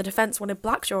jurors and the defence wanted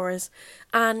black jurors.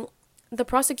 And the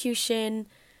prosecution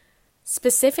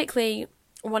specifically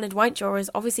wanted white jurors,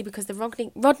 obviously because the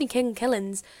Rodney King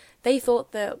killings, they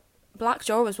thought that black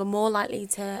jurors were more likely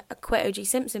to acquit O.J.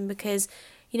 Simpson because,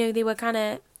 they were kind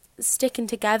of sticking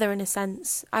together in a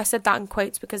sense. I said that in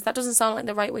quotes because that doesn't sound like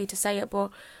the right way to say it, but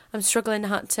I'm struggling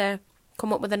to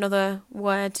come up with another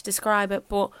word to describe it.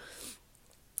 But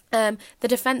the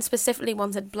defence specifically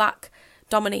wanted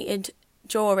black-dominated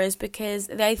jurors because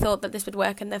they thought that this would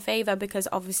work in their favour, because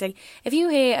obviously if you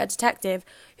hear a detective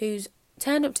who's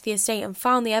turned up to the estate and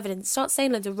found the evidence start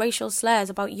saying loads of racial slurs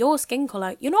about your skin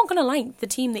colour, you're not going to like the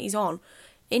team that he's on,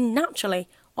 naturally,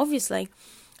 obviously.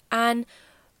 And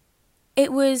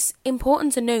it was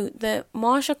important to note that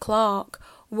Marsha Clark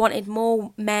wanted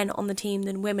more men on the team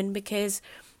than women, because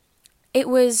it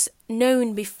was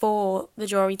known before the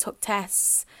jury took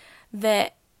tests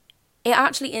that it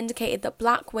actually indicated that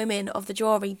black women of the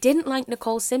jury didn't like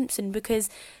Nicole Simpson because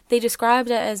they described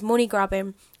her as money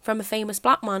grabbing from a famous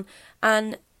black man,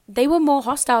 and they were more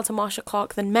hostile to Marsha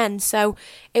Clark than men. So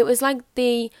it was like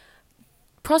the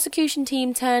prosecution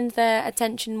team turned their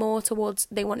attention more towards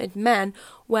they wanted men,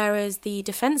 whereas the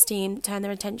defence team turned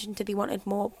their attention to they wanted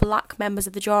more black members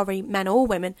of the jury, men or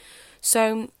women.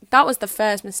 So that was the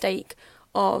first mistake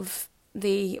of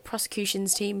the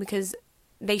prosecution's team, because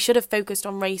they should have focused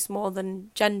on race more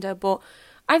than gender. But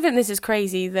I think this is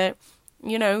crazy that,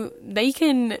 they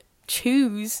can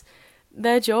choose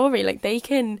their jury, like they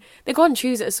can't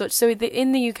choose it as such. So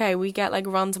in the UK we get like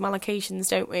random allocations,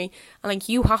 don't we? And like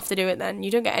you have to do it, then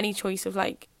you don't get any choice of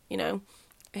like who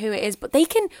it is, but they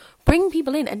can bring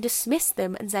people in and dismiss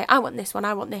them and say, I want this one,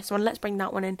 let's bring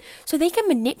that one in. So they can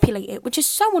manipulate it, which is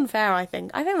so unfair. I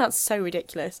think that's so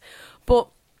ridiculous. But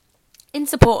in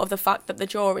support of the fact that the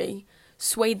jury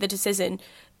swayed the decision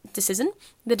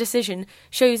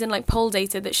shows in like poll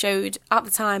data that showed at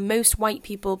the time most white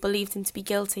people believed him to be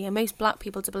guilty and most black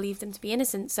people believed him to be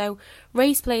innocent. So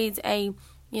race played a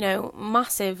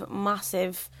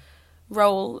massive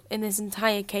role in this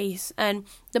entire case. And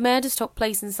the murders took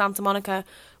place in Santa Monica,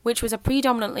 which was a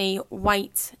predominantly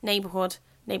white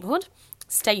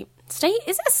state.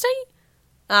 Is it a state?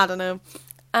 I don't know.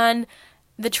 And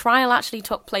the trial actually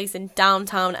took place in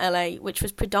downtown LA, which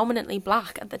was predominantly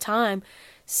black at the time.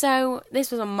 So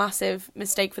this was a massive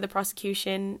mistake for the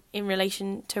prosecution in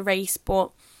relation to race,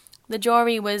 but the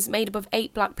jury was made up of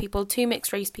 8 black people, 2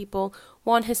 mixed race people,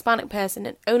 1 Hispanic person,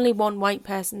 and only 1 white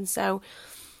person. So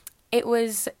it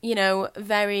was,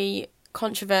 very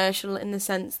controversial in the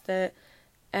sense that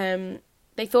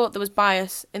they thought there was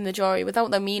bias in the jury without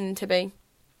there meaning to be.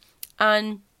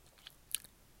 And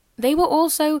they were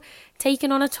also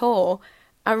taken on a tour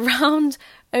around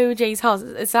OJ's house.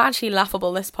 It's actually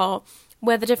laughable, this part,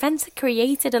 where the defence had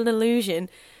created an illusion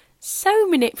so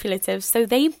manipulative. So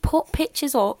they put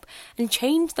pictures up and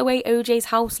changed the way OJ's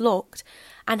house looked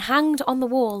and hanged on the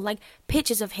wall like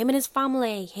pictures of him and his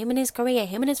family, him and his career,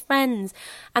 him and his friends.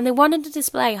 And they wanted to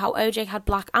display how OJ had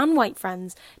black and white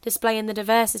friends, displaying the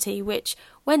diversity, which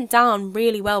went down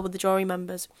really well with the jury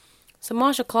members. So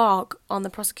Marsha Clark on the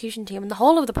prosecution team, and the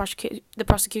whole of the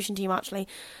prosecution team actually,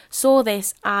 saw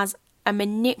this as a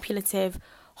manipulative,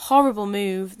 horrible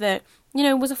move that,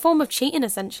 was a form of cheating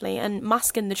essentially and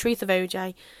masking the truth of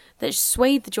OJ. that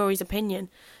swayed the jury's opinion.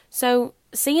 So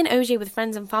seeing OJ with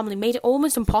friends and family made it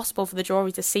almost impossible for the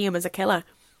jury to see him as a killer.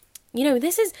 You know,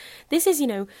 this is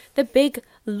the big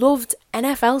loved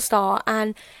NFL star,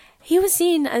 and he was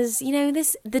seen as,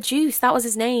 the Juice. That was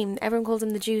his name. Everyone called him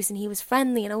the Juice, and he was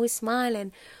friendly and always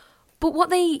smiling. But what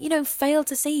they, failed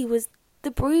to see was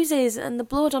the bruises and the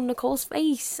blood on Nicole's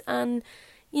face, and,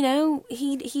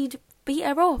 he'd beat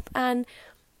her up. And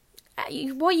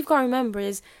what you've got to remember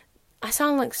is, I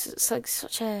sound like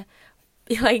such a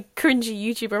cringy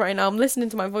YouTuber right now. I'm listening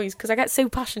to my voice because I get so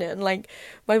passionate, and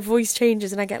my voice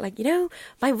changes, and I get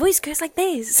my voice goes like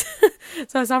this.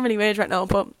 So I sound really weird right now,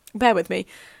 but bear with me.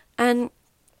 And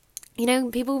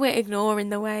people were ignoring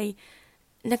the way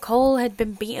Nicole had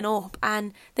been beaten up,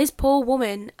 and this poor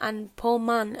woman and poor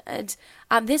man had,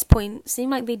 at this point,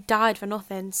 seemed like they died for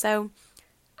nothing. So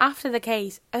after the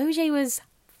case, OJ was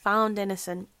found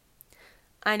innocent.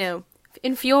 I know,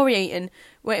 infuriating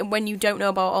when you don't know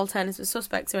about alternative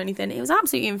suspects or anything. It was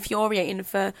absolutely infuriating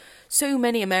for so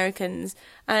many Americans.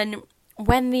 And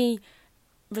when the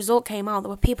result came out, there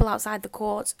were people outside the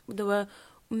court. There were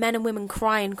men and women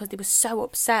crying because they were so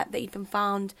upset that he'd been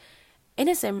found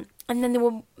innocent. And then there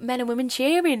were men and women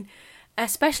cheering,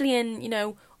 especially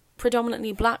in,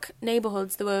 predominantly black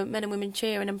neighbourhoods. There were men and women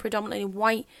cheering, and predominantly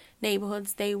white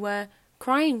neighbourhoods, they were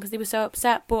crying because they were so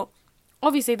upset. But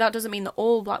obviously that doesn't mean that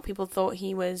all black people thought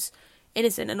he was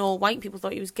innocent and all white people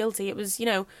thought he was guilty. It was,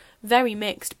 very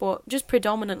mixed, but just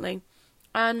predominantly.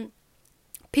 And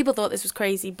people thought this was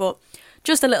crazy, but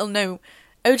just a little note,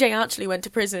 OJ actually went to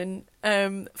prison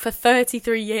for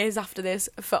 33 years after this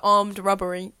for armed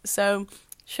robbery. So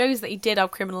shows that he did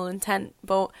have criminal intent,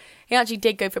 but he actually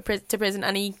did go to prison,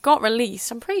 and he got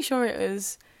released. I'm pretty sure it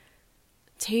was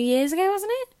 2 years ago,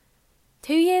 wasn't it?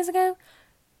 2 years ago?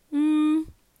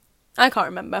 I can't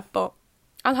remember, but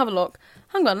I'll have a look.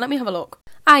 Hang on, let me have a look.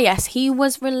 Ah, yes, he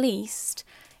was released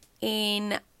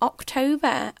in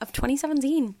October of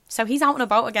 2017. So he's out and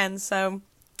about again, so,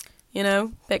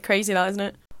 bit crazy that, isn't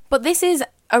it? But this is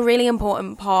a really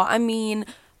important part. I mean,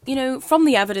 from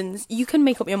the evidence, you can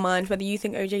make up your mind whether you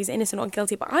think OJ is innocent or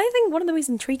guilty, but I think one of the most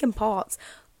intriguing parts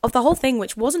of the whole thing,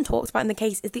 which wasn't talked about in the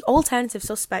case, is the alternative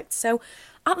suspects. So,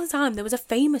 at the time, there was a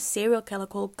famous serial killer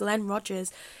called Glenn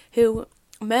Rogers, who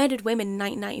murdered women in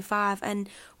 1995 and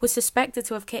was suspected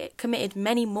to have committed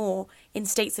many more in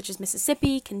states such as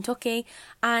Mississippi, Kentucky,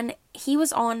 and he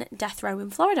was on death row in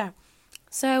Florida.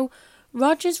 So,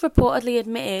 Rogers reportedly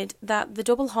admitted that the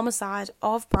double homicide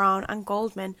of Brown and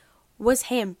Goldman was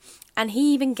him, and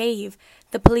he even gave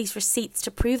the police receipts to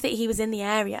prove that he was in the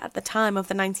area at the time of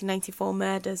the 1994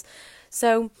 murders.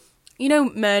 So,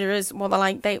 murderers, what they're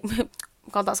like,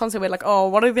 God, that sounds so weird,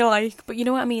 what are they like? But you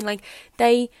know what I mean,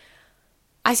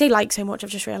 I say so much, I've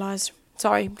just realised.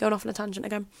 Sorry, going off on a tangent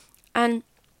again. And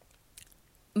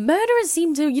murderers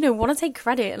seem to, want to take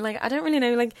credit, and I don't really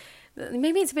know,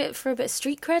 maybe it's for a bit of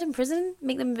street cred in prison,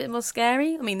 make them a bit more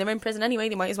scary. I mean, they're in prison anyway,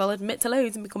 they might as well admit to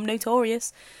loads and become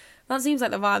notorious. That seems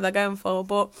like the vibe they're going for.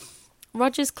 But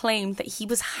Rogers claimed that he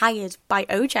was hired by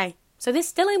OJ. So this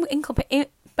still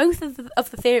both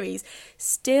of the theories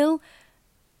still,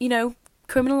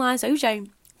 criminalise OJ,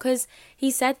 because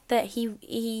he said that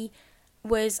he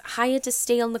was hired to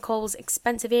steal Nicole's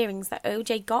expensive earrings that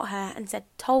OJ got her and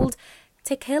told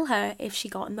to kill her if she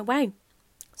got in the way.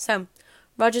 So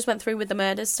Rogers went through with the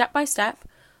murders step by step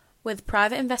with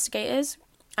private investigators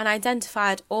and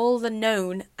identified all the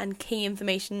known and key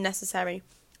information necessary.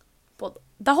 But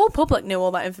the whole public knew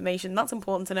all that information, that's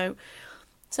important to note.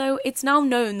 So it's now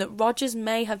known that Rogers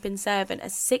may have been serving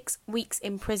 6 weeks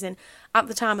in prison at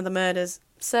the time of the murders.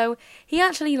 So he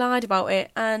actually lied about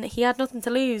it, and he had nothing to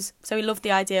lose. So he loved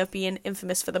the idea of being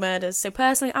infamous for the murders. So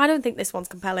personally, I don't think this one's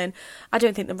compelling. I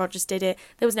don't think that Rogers did it.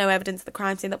 There was no evidence at the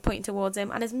crime scene that pointed towards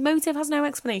him, and his motive has no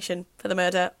explanation for the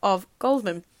murder of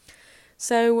Goldman.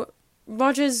 So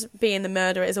Rogers being the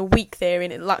murderer is a weak theory,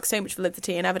 and it lacks so much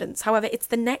validity and evidence. However, it's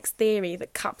the next theory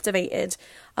that captivated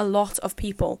a lot of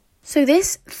people. So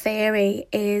this theory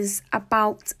is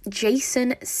about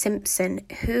Jason Simpson,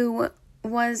 who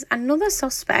was another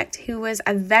suspect who was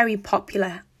a very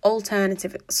popular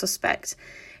alternative suspect,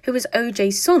 who was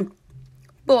OJ's son.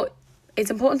 But it's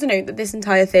important to note that this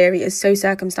entire theory is so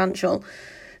circumstantial.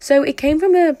 So it came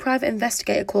from a private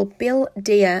investigator called Bill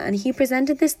Deere, and he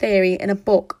presented this theory in a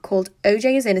book called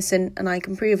OJ is Innocent and I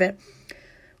Can Prove It,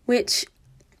 which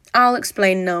I'll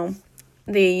explain now.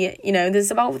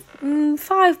 There's about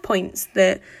 5 points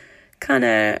that kind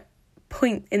of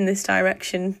point in this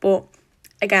direction, but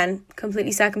again,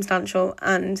 completely circumstantial,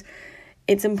 and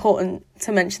it's important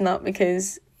to mention that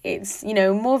because it's,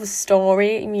 more of a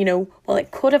story,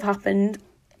 it could have happened,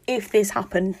 if this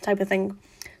happened type of thing.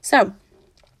 So,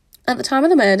 at the time of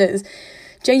the murders,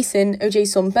 Jason,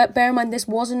 OJ's son, but bear in mind this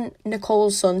wasn't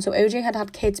Nicole's son, so OJ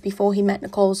had kids before he met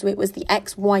Nicole, so it was the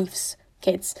ex-wife's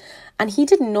kids, and he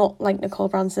did not like Nicole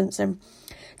Brown Simpson.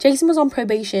 Jason was on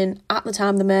probation at the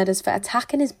time of the murders for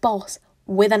attacking his boss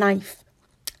with a knife.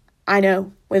 I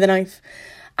know, with a knife.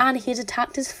 And he had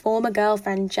attacked his former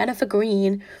girlfriend, Jennifer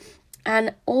Green,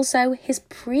 and also his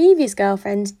previous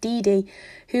girlfriend, Dee Dee,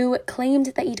 who claimed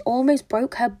that he'd almost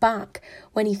broke her back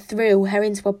when he threw her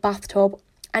into a bathtub,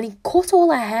 and he cut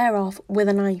all her hair off with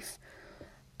a knife.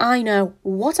 I know,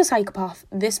 what a psychopath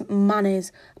this man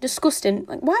is. Disgusting.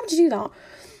 Like, why would you do that?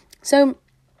 So,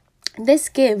 this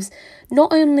gives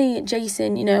not only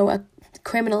Jason, a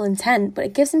criminal intent, but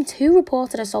it gives him 2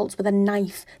 reported assaults with a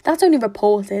knife. That's only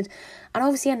reported. And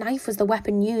obviously a knife was the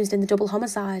weapon used in the double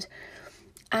homicide.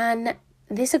 And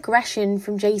this aggression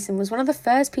from Jason was one of the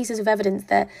first pieces of evidence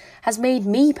that has made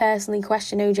me personally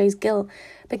question OJ's guilt,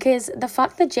 because the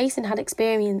fact that Jason had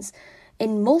experience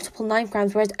in multiple knife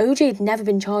crimes, whereas OJ had never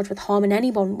been charged with harming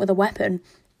anyone with a weapon.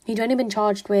 He'd only been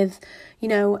charged with,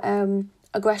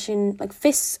 aggression, like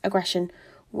fist aggression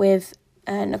with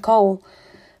Nicole.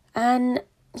 And,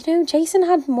 Jason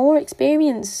had more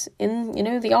experience in,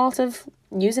 the art of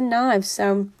using knives.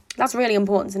 So that's really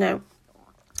important to know.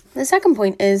 The second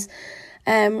point is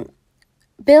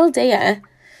Bill Deere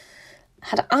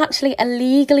had actually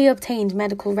illegally obtained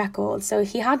medical records. So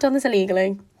he had done this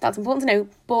illegally. That's important to know.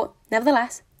 But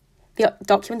nevertheless, the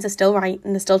documents are still right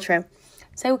and they're still true.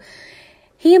 So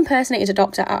he impersonated a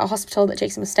doctor at a hospital that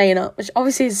Jason was staying at, which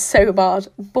obviously is so bad.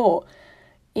 But,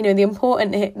 the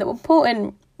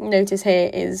important notice here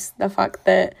is the fact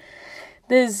that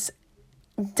there's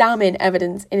damning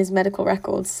evidence in his medical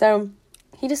records. So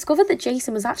he discovered that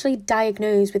Jason was actually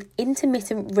diagnosed with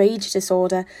intermittent rage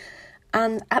disorder,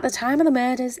 and at the time of the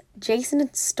murders, Jason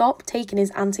had stopped taking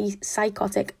his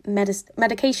antipsychotic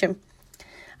medication,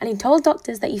 and he told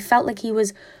doctors that he felt like he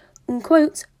was, in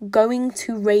quotes, going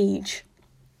to rage.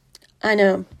 I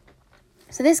know.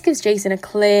 So this gives Jason a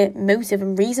clear motive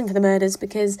and reason for the murders,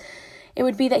 because it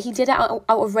would be that he did it out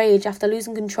of rage after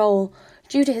losing control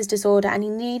due to his disorder, and he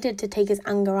needed to take his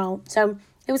anger out. So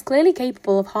it was clearly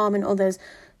capable of harming others.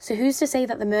 So who's to say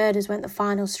that the murders weren't the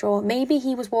final straw? Maybe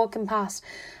he was walking past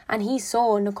and he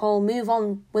saw Nicole move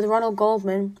on with Ronald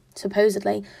Goldman,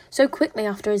 supposedly, so quickly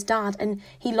after his dad, and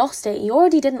he lost it. He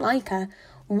already didn't like her.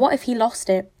 What if he lost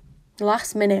it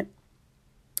last minute?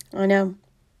 I know.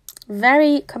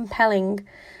 Very compelling.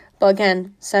 But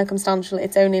again, circumstantial.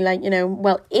 It's only like,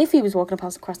 if he was walking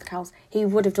across the house, he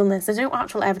would have done this. There's no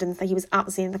actual evidence that he was at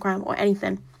the scene of the crime or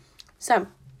anything. So,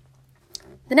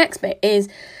 the next bit is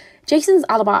Jason's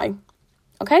alibi.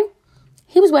 Okay?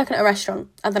 He was working at a restaurant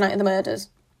at the night of the murders.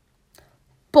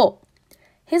 But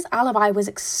his alibi was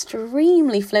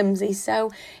extremely flimsy. So,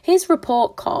 his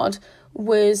report card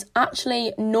was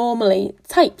actually normally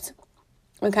typed.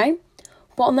 Okay?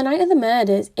 But on the night of the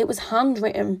murders, it was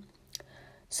handwritten.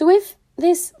 So if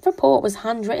this report was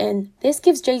handwritten, this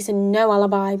gives Jason no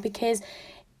alibi, because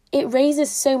it raises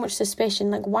so much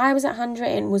suspicion. Like, why was it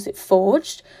handwritten? Was it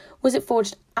forged? Was it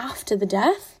forged after the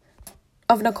death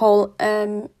of Nicole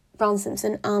Brown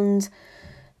Simpson and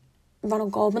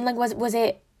Ronald Goldman? Like, was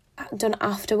it done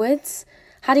afterwards?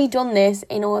 Had he done this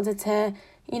in order to,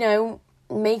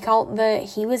 make out that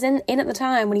he was in at the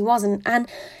time when he wasn't? And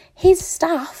his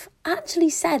staff actually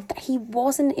said that he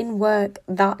wasn't in work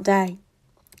that day.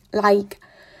 Like,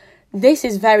 this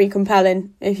is very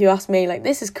compelling, if you ask me. Like,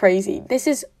 this is crazy.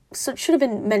 Should have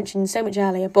been mentioned so much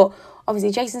earlier, but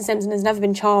obviously Jason Simpson has never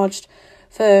been charged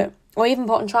for, or even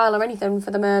put on trial or anything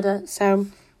for the murder, so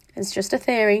it's just a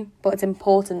theory, but it's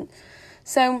important.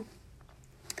 So,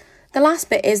 the last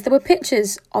bit is there were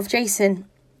pictures of Jason,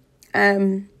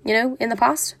 in the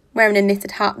past, wearing a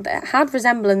knitted hat that had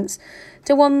resemblance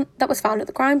to one that was found at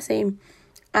the crime scene,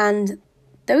 and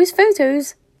those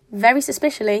photos, very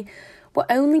suspiciously, were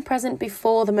only present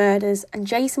before the murders, and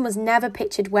Jason was never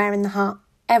pictured wearing the hat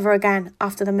ever again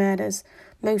after the murders,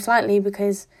 most likely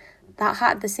because that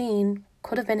hat at the scene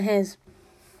could have been his.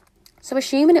 So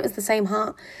assuming it was the same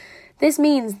hat, this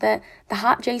means that the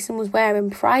hat Jason was wearing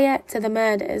prior to the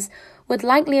murders would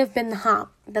likely have been the hat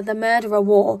that the murderer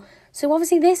wore. So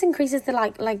obviously this increases the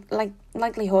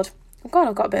likelihood. God,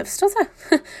 I've got a bit of a stutter.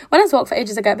 When I talk for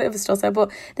ages, I get a bit of a stutter, but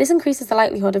this increases the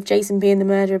likelihood of Jason being the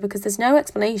murderer, because there's no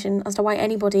explanation as to why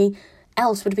anybody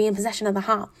else would be in possession of the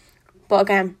hat. But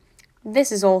again,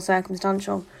 this is all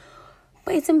circumstantial.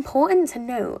 But it's important to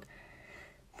note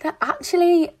that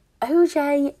actually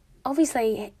OJ,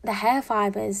 obviously the hair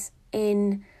fibres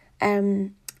in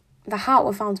the hat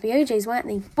were found to be OJ's, weren't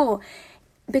they? But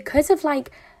because of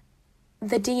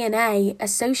the DNA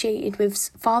associated with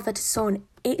father to son,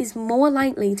 it is more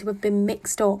likely to have been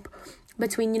mixed up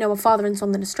between, a father and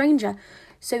son than a stranger.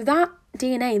 So that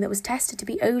DNA that was tested to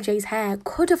be OJ's hair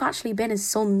could have actually been his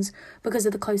son's because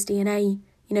of the close DNA,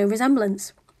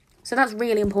 resemblance. So that's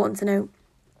really important to note.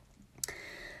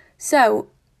 So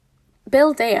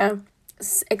Bill Dare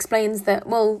explains that,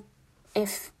 well,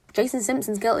 if Jason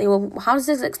Simpson's guilty, well, how does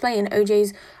this explain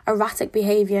OJ's erratic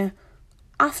behaviour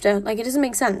after? It doesn't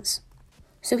make sense.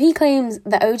 So he claims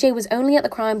that OJ was only at the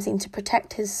crime scene to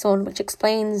protect his son, which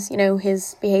explains,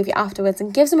 his behaviour afterwards,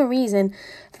 and gives him a reason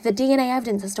for the DNA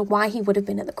evidence as to why he would have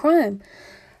been at the crime.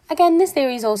 Again, this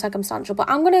theory is all circumstantial, but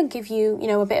I'm going to give you,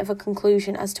 a bit of a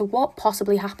conclusion as to what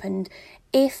possibly happened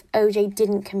if OJ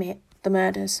didn't commit the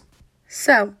murders.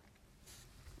 So,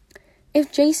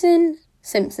 if Jason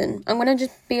Simpson, I'm going to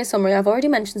just be a summary. I've already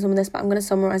mentioned some of this, but I'm going to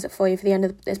summarise it for you for the end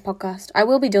of this podcast. I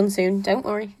will be done soon, don't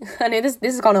worry. I know this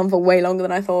has gone on for way longer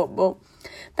than I thought, but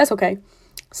that's okay.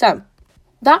 So,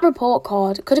 that report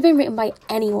card could have been written by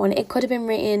anyone. It could have been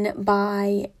written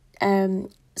by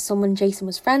someone Jason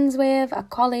was friends with, a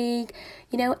colleague,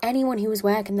 anyone who was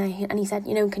working there. And he said,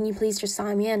 can you please just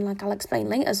sign me in? I'll explain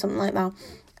later, something like that.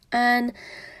 And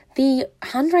the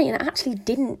handwriting actually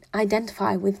didn't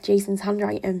identify with Jason's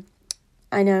handwriting.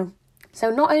 I know. So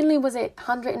not only was it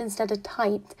handwritten instead of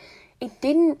typed, it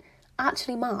didn't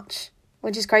actually match,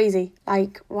 which is crazy.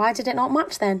 Why did it not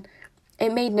match then?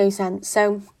 It made no sense.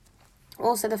 So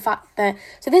also the fact that,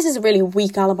 so this is a really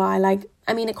weak alibi.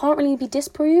 It can't really be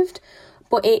disproved,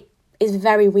 but it is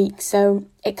very weak. So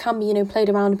it can be, played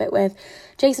around a bit with.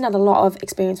 Jason had a lot of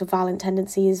experience with violent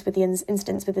tendencies with the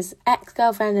incidents with his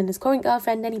ex-girlfriend and his current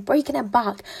girlfriend, and he breaking her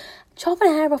back, chopping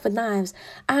her hair off with knives,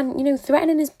 and,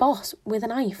 threatening his boss with a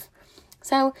knife.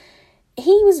 So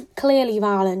he was clearly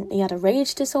violent. He had a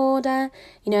rage disorder.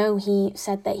 He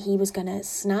said that he was going to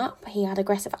snap. He had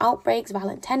aggressive outbreaks,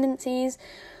 violent tendencies.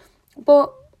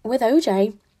 But with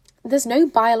OJ, there's no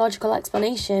biological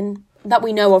explanation that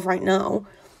we know of right now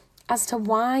as to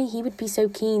why he would be so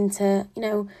keen to,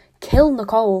 kill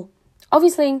Nicole.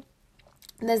 Obviously,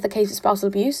 there's the case of spousal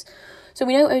abuse. So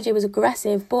we know OJ was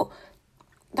aggressive, but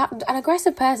that an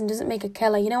aggressive person doesn't make a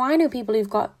killer. I know people who've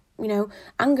got,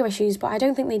 anger issues, but I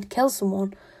don't think they'd kill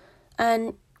someone.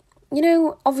 And,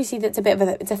 obviously that's a bit of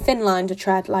it's a thin line to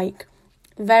tread,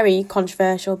 very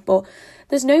controversial, but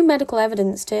there's no medical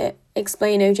evidence to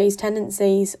explain OJ's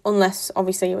tendencies, unless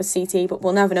obviously it was CT, but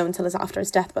we'll never know until it's after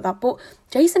his death about that. But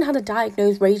Jason had a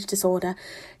diagnosed rage disorder.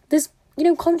 There's,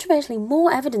 controversially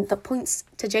more evidence that points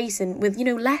to Jason with,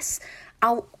 less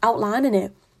outlining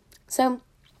it. So,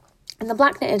 and the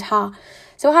black knitted hat,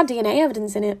 so it had DNA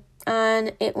evidence in it,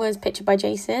 and it was pictured by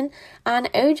Jason,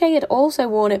 and OJ had also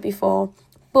worn it before,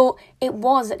 but it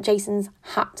was Jason's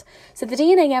hat. So the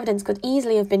DNA evidence could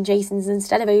easily have been Jason's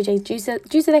instead of OJ's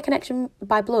due to their connection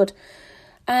by blood.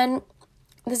 And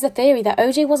there's a theory that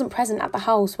OJ wasn't present at the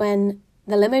house when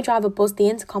the limo driver buzzed the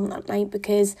intercom that night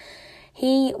because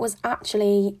he was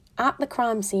actually at the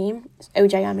crime scene,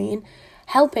 OJ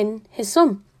helping his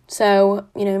son. So,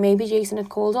 maybe Jason had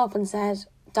called up and said,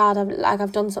 Dad,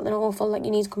 I've done something awful, you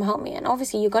need to come help me. And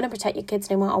obviously you're going to protect your kids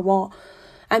no matter what.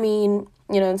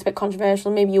 It's a bit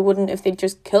controversial. Maybe you wouldn't if they'd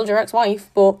just killed your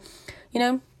ex-wife, but,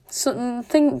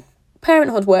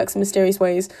 parenthood works in mysterious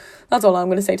ways. That's all I'm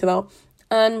going to say to that.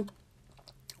 And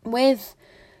with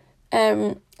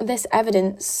this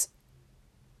evidence,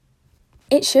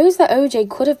 it shows that OJ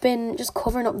could have been just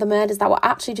covering up the murders that were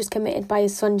actually just committed by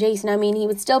his son Jason. He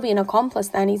would still be an accomplice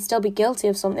then. He'd still be guilty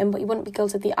of something, but he wouldn't be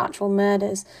guilty of the actual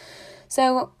murders.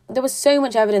 So there was so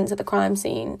much evidence at the crime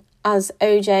scene as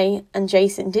OJ and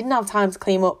Jason didn't have time to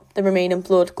clean up the remaining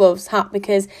blood, gloves, hat,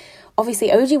 because obviously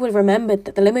OJ would have remembered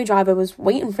that the limo driver was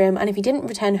waiting for him, and if he didn't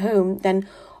return home, then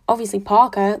obviously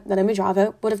Parker, the limo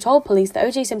driver, would have told police that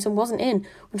OJ Simpson wasn't in,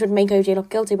 which would make OJ look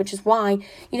guilty, which is why,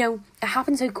 it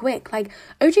happened so quick.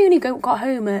 OJ only got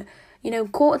home at,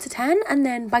 9:45, and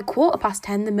then by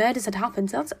 10:15, the murders had happened.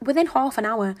 So that's within half an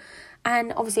hour.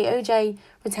 And obviously OJ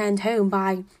returned home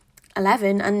by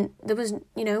 11, and there was,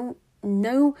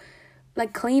 no,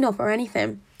 clean up or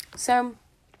anything. So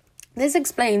this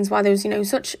explains why there was,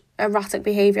 such erratic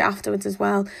behaviour afterwards as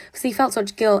well, because he felt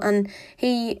such guilt, and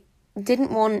he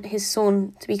didn't want his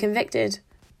son to be convicted.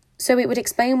 So it would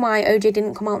explain why OJ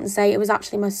didn't come out and say it was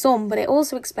actually my son, but it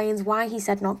also explains why he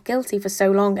said not guilty for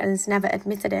so long and has never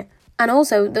admitted it. And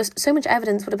also, there's so much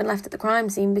evidence would have been left at the crime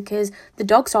scene because the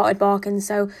dog started barking,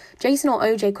 so Jason or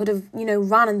OJ could have,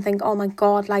 ran and think, oh my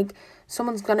God,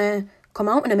 someone's gonna come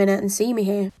out in a minute and see me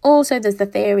here. Also, there's the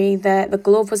theory that the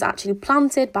glove was actually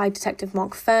planted by Detective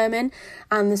Mark Furman,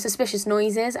 and the suspicious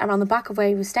noises around the back of where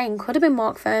he was staying could have been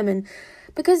Mark Furman.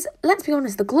 Because, let's be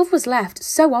honest, the glove was left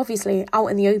so obviously out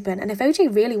in the open, and if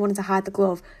OJ really wanted to hide the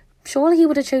glove, surely he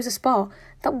would have chose a spot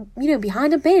that,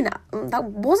 behind a bin, that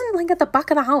wasn't like at the back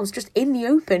of the house, just in the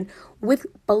open, with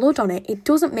blood on it. It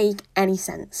doesn't make any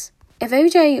sense. If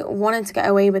OJ wanted to get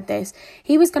away with this,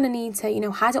 he was going to need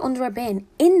to, hide it under a bin,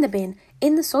 in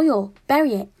the soil,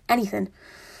 bury it, anything.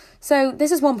 So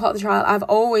this is one part of the trial I've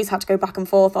always had to go back and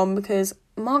forth on, because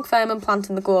Mark Furman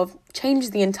planting the glove changes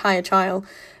the entire trial,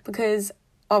 because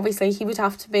obviously he would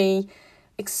have to be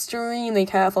extremely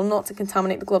careful not to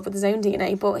contaminate the glove with his own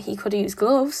DNA, but he could use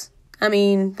gloves. I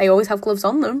mean, they always have gloves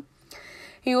on them.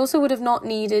 He also would have not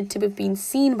needed to have been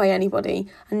seen by anybody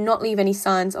and not leave any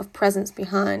signs of presence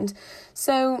behind.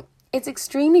 So it's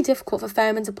extremely difficult for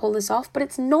Furman to pull this off, but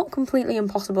it's not completely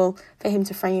impossible for him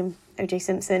to frame O.J.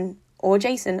 Simpson or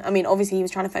Jason. I mean, obviously he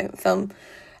was trying to film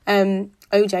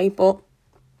O.J., but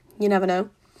you never know.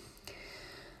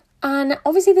 And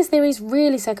obviously this theory is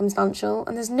really circumstantial,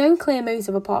 and there's no clear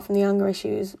motive apart from the anger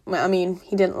issues. I mean,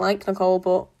 he didn't like Nicole,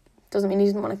 but doesn't mean he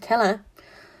didn't want to kill her.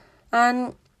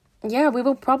 And yeah, we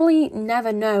will probably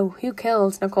never know who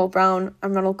killed Nicole Brown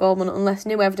and Ronald Goldman unless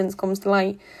new evidence comes to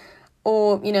light,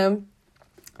 or, the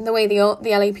way the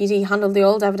LAPD handled the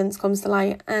old evidence comes to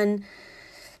light. And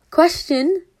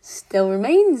question still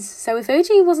remains. So if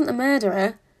OJ wasn't the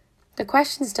murderer, the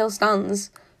question still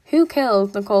stands. Who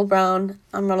killed Nicole Brown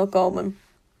and Ronald Goldman?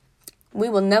 We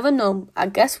will never know. I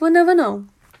guess we'll never know.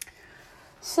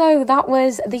 So that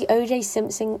was the O.J.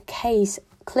 Simpson case.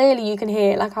 Clearly you can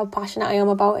hear how passionate I am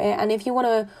about it. And if you want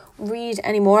to read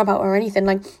any more about it or anything,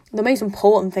 the most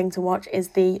important thing to watch is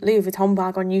the Louis Vuitton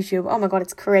bag on YouTube. Oh my God,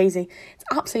 it's crazy. It's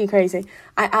absolutely crazy.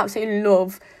 I absolutely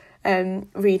love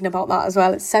reading about that as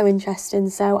well. It's so interesting.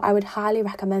 So I would highly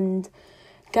recommend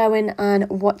going and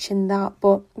watching that.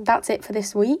 But that's it for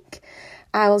this week.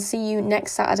 I will see you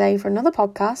next Saturday for another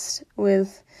podcast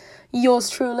with yours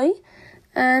truly.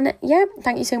 And yeah,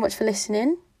 thank you so much for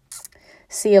listening.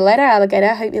 See you later,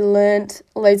 alligator. Hope you learnt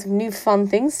loads of new fun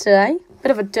things today.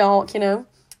 Bit of a dark,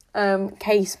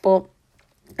 case, but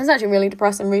it's actually really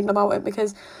depressing reading about it,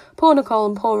 because poor Nicole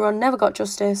and poor Ron never got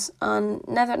justice, and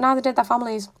neither did their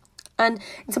families. And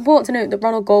it's important to note that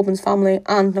Ronald Goldman's family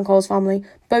and Nicole's family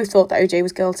both thought that OJ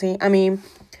was guilty. I mean,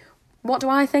 what do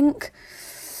I think?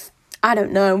 I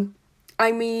don't know.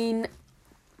 I mean,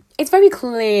 it's very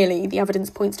clearly the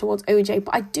evidence points towards OJ,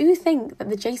 but I do think that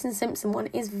the Jason Simpson one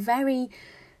is very,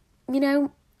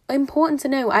 important to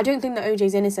know. I don't think that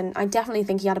OJ's innocent. I definitely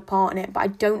think he had a part in it, but I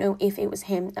don't know if it was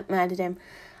him that murdered him.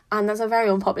 And that's a very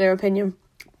unpopular opinion.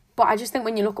 But I just think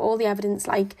when you look at all the evidence,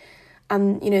 the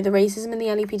racism in the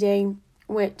LAPD,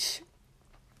 which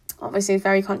obviously is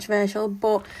very controversial,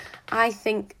 but I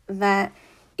think that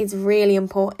it's really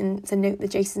important to note the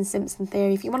Jason Simpson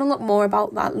theory. If you want to look more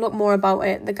about that, look more about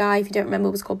it. The guy, if you don't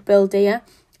remember, was called Bill Deere,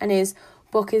 and his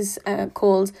book is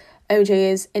called OJ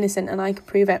is Innocent and I Can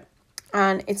Prove It.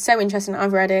 And it's so interesting.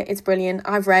 I've read it. It's brilliant.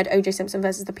 I've read O.J. Simpson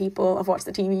versus the People. I've watched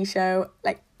the TV show.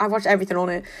 I've watched everything on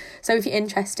it. So if you're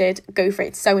interested, go for it.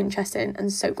 It's so interesting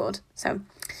and so good. So,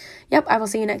 yep, I will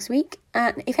see you next week.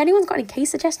 And if anyone's got any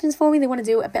case suggestions for me, they want to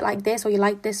do a bit like this, or you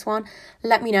like this one,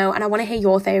 let me know. And I want to hear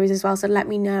your theories as well. So let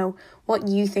me know what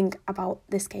you think about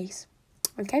this case.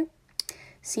 Okay?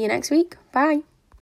 See you next week. Bye.